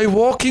means I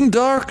walk in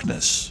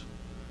darkness.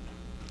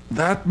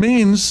 That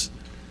means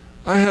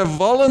I have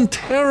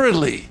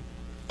voluntarily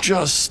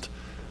just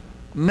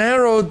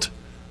narrowed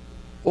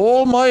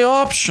all my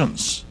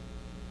options.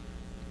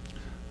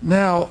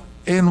 Now,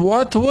 in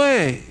what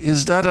way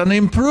is that an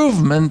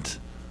improvement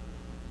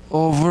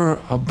over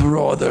a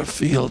broader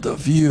field of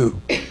view?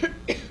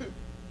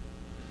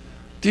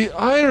 The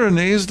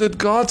irony is that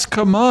God's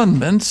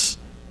commandments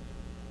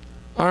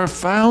are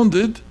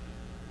founded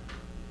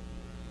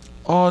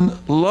on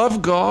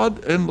love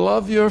God and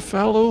love your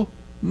fellow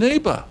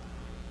neighbor.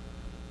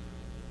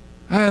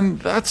 And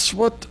that's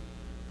what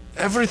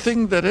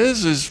everything that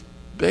is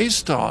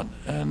based on.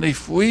 And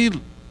if we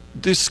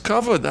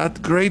discover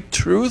that great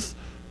truth,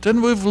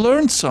 then we've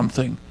learned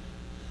something.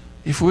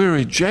 If we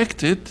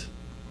reject it,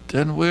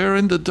 then we're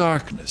in the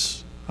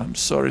darkness, I'm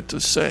sorry to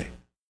say.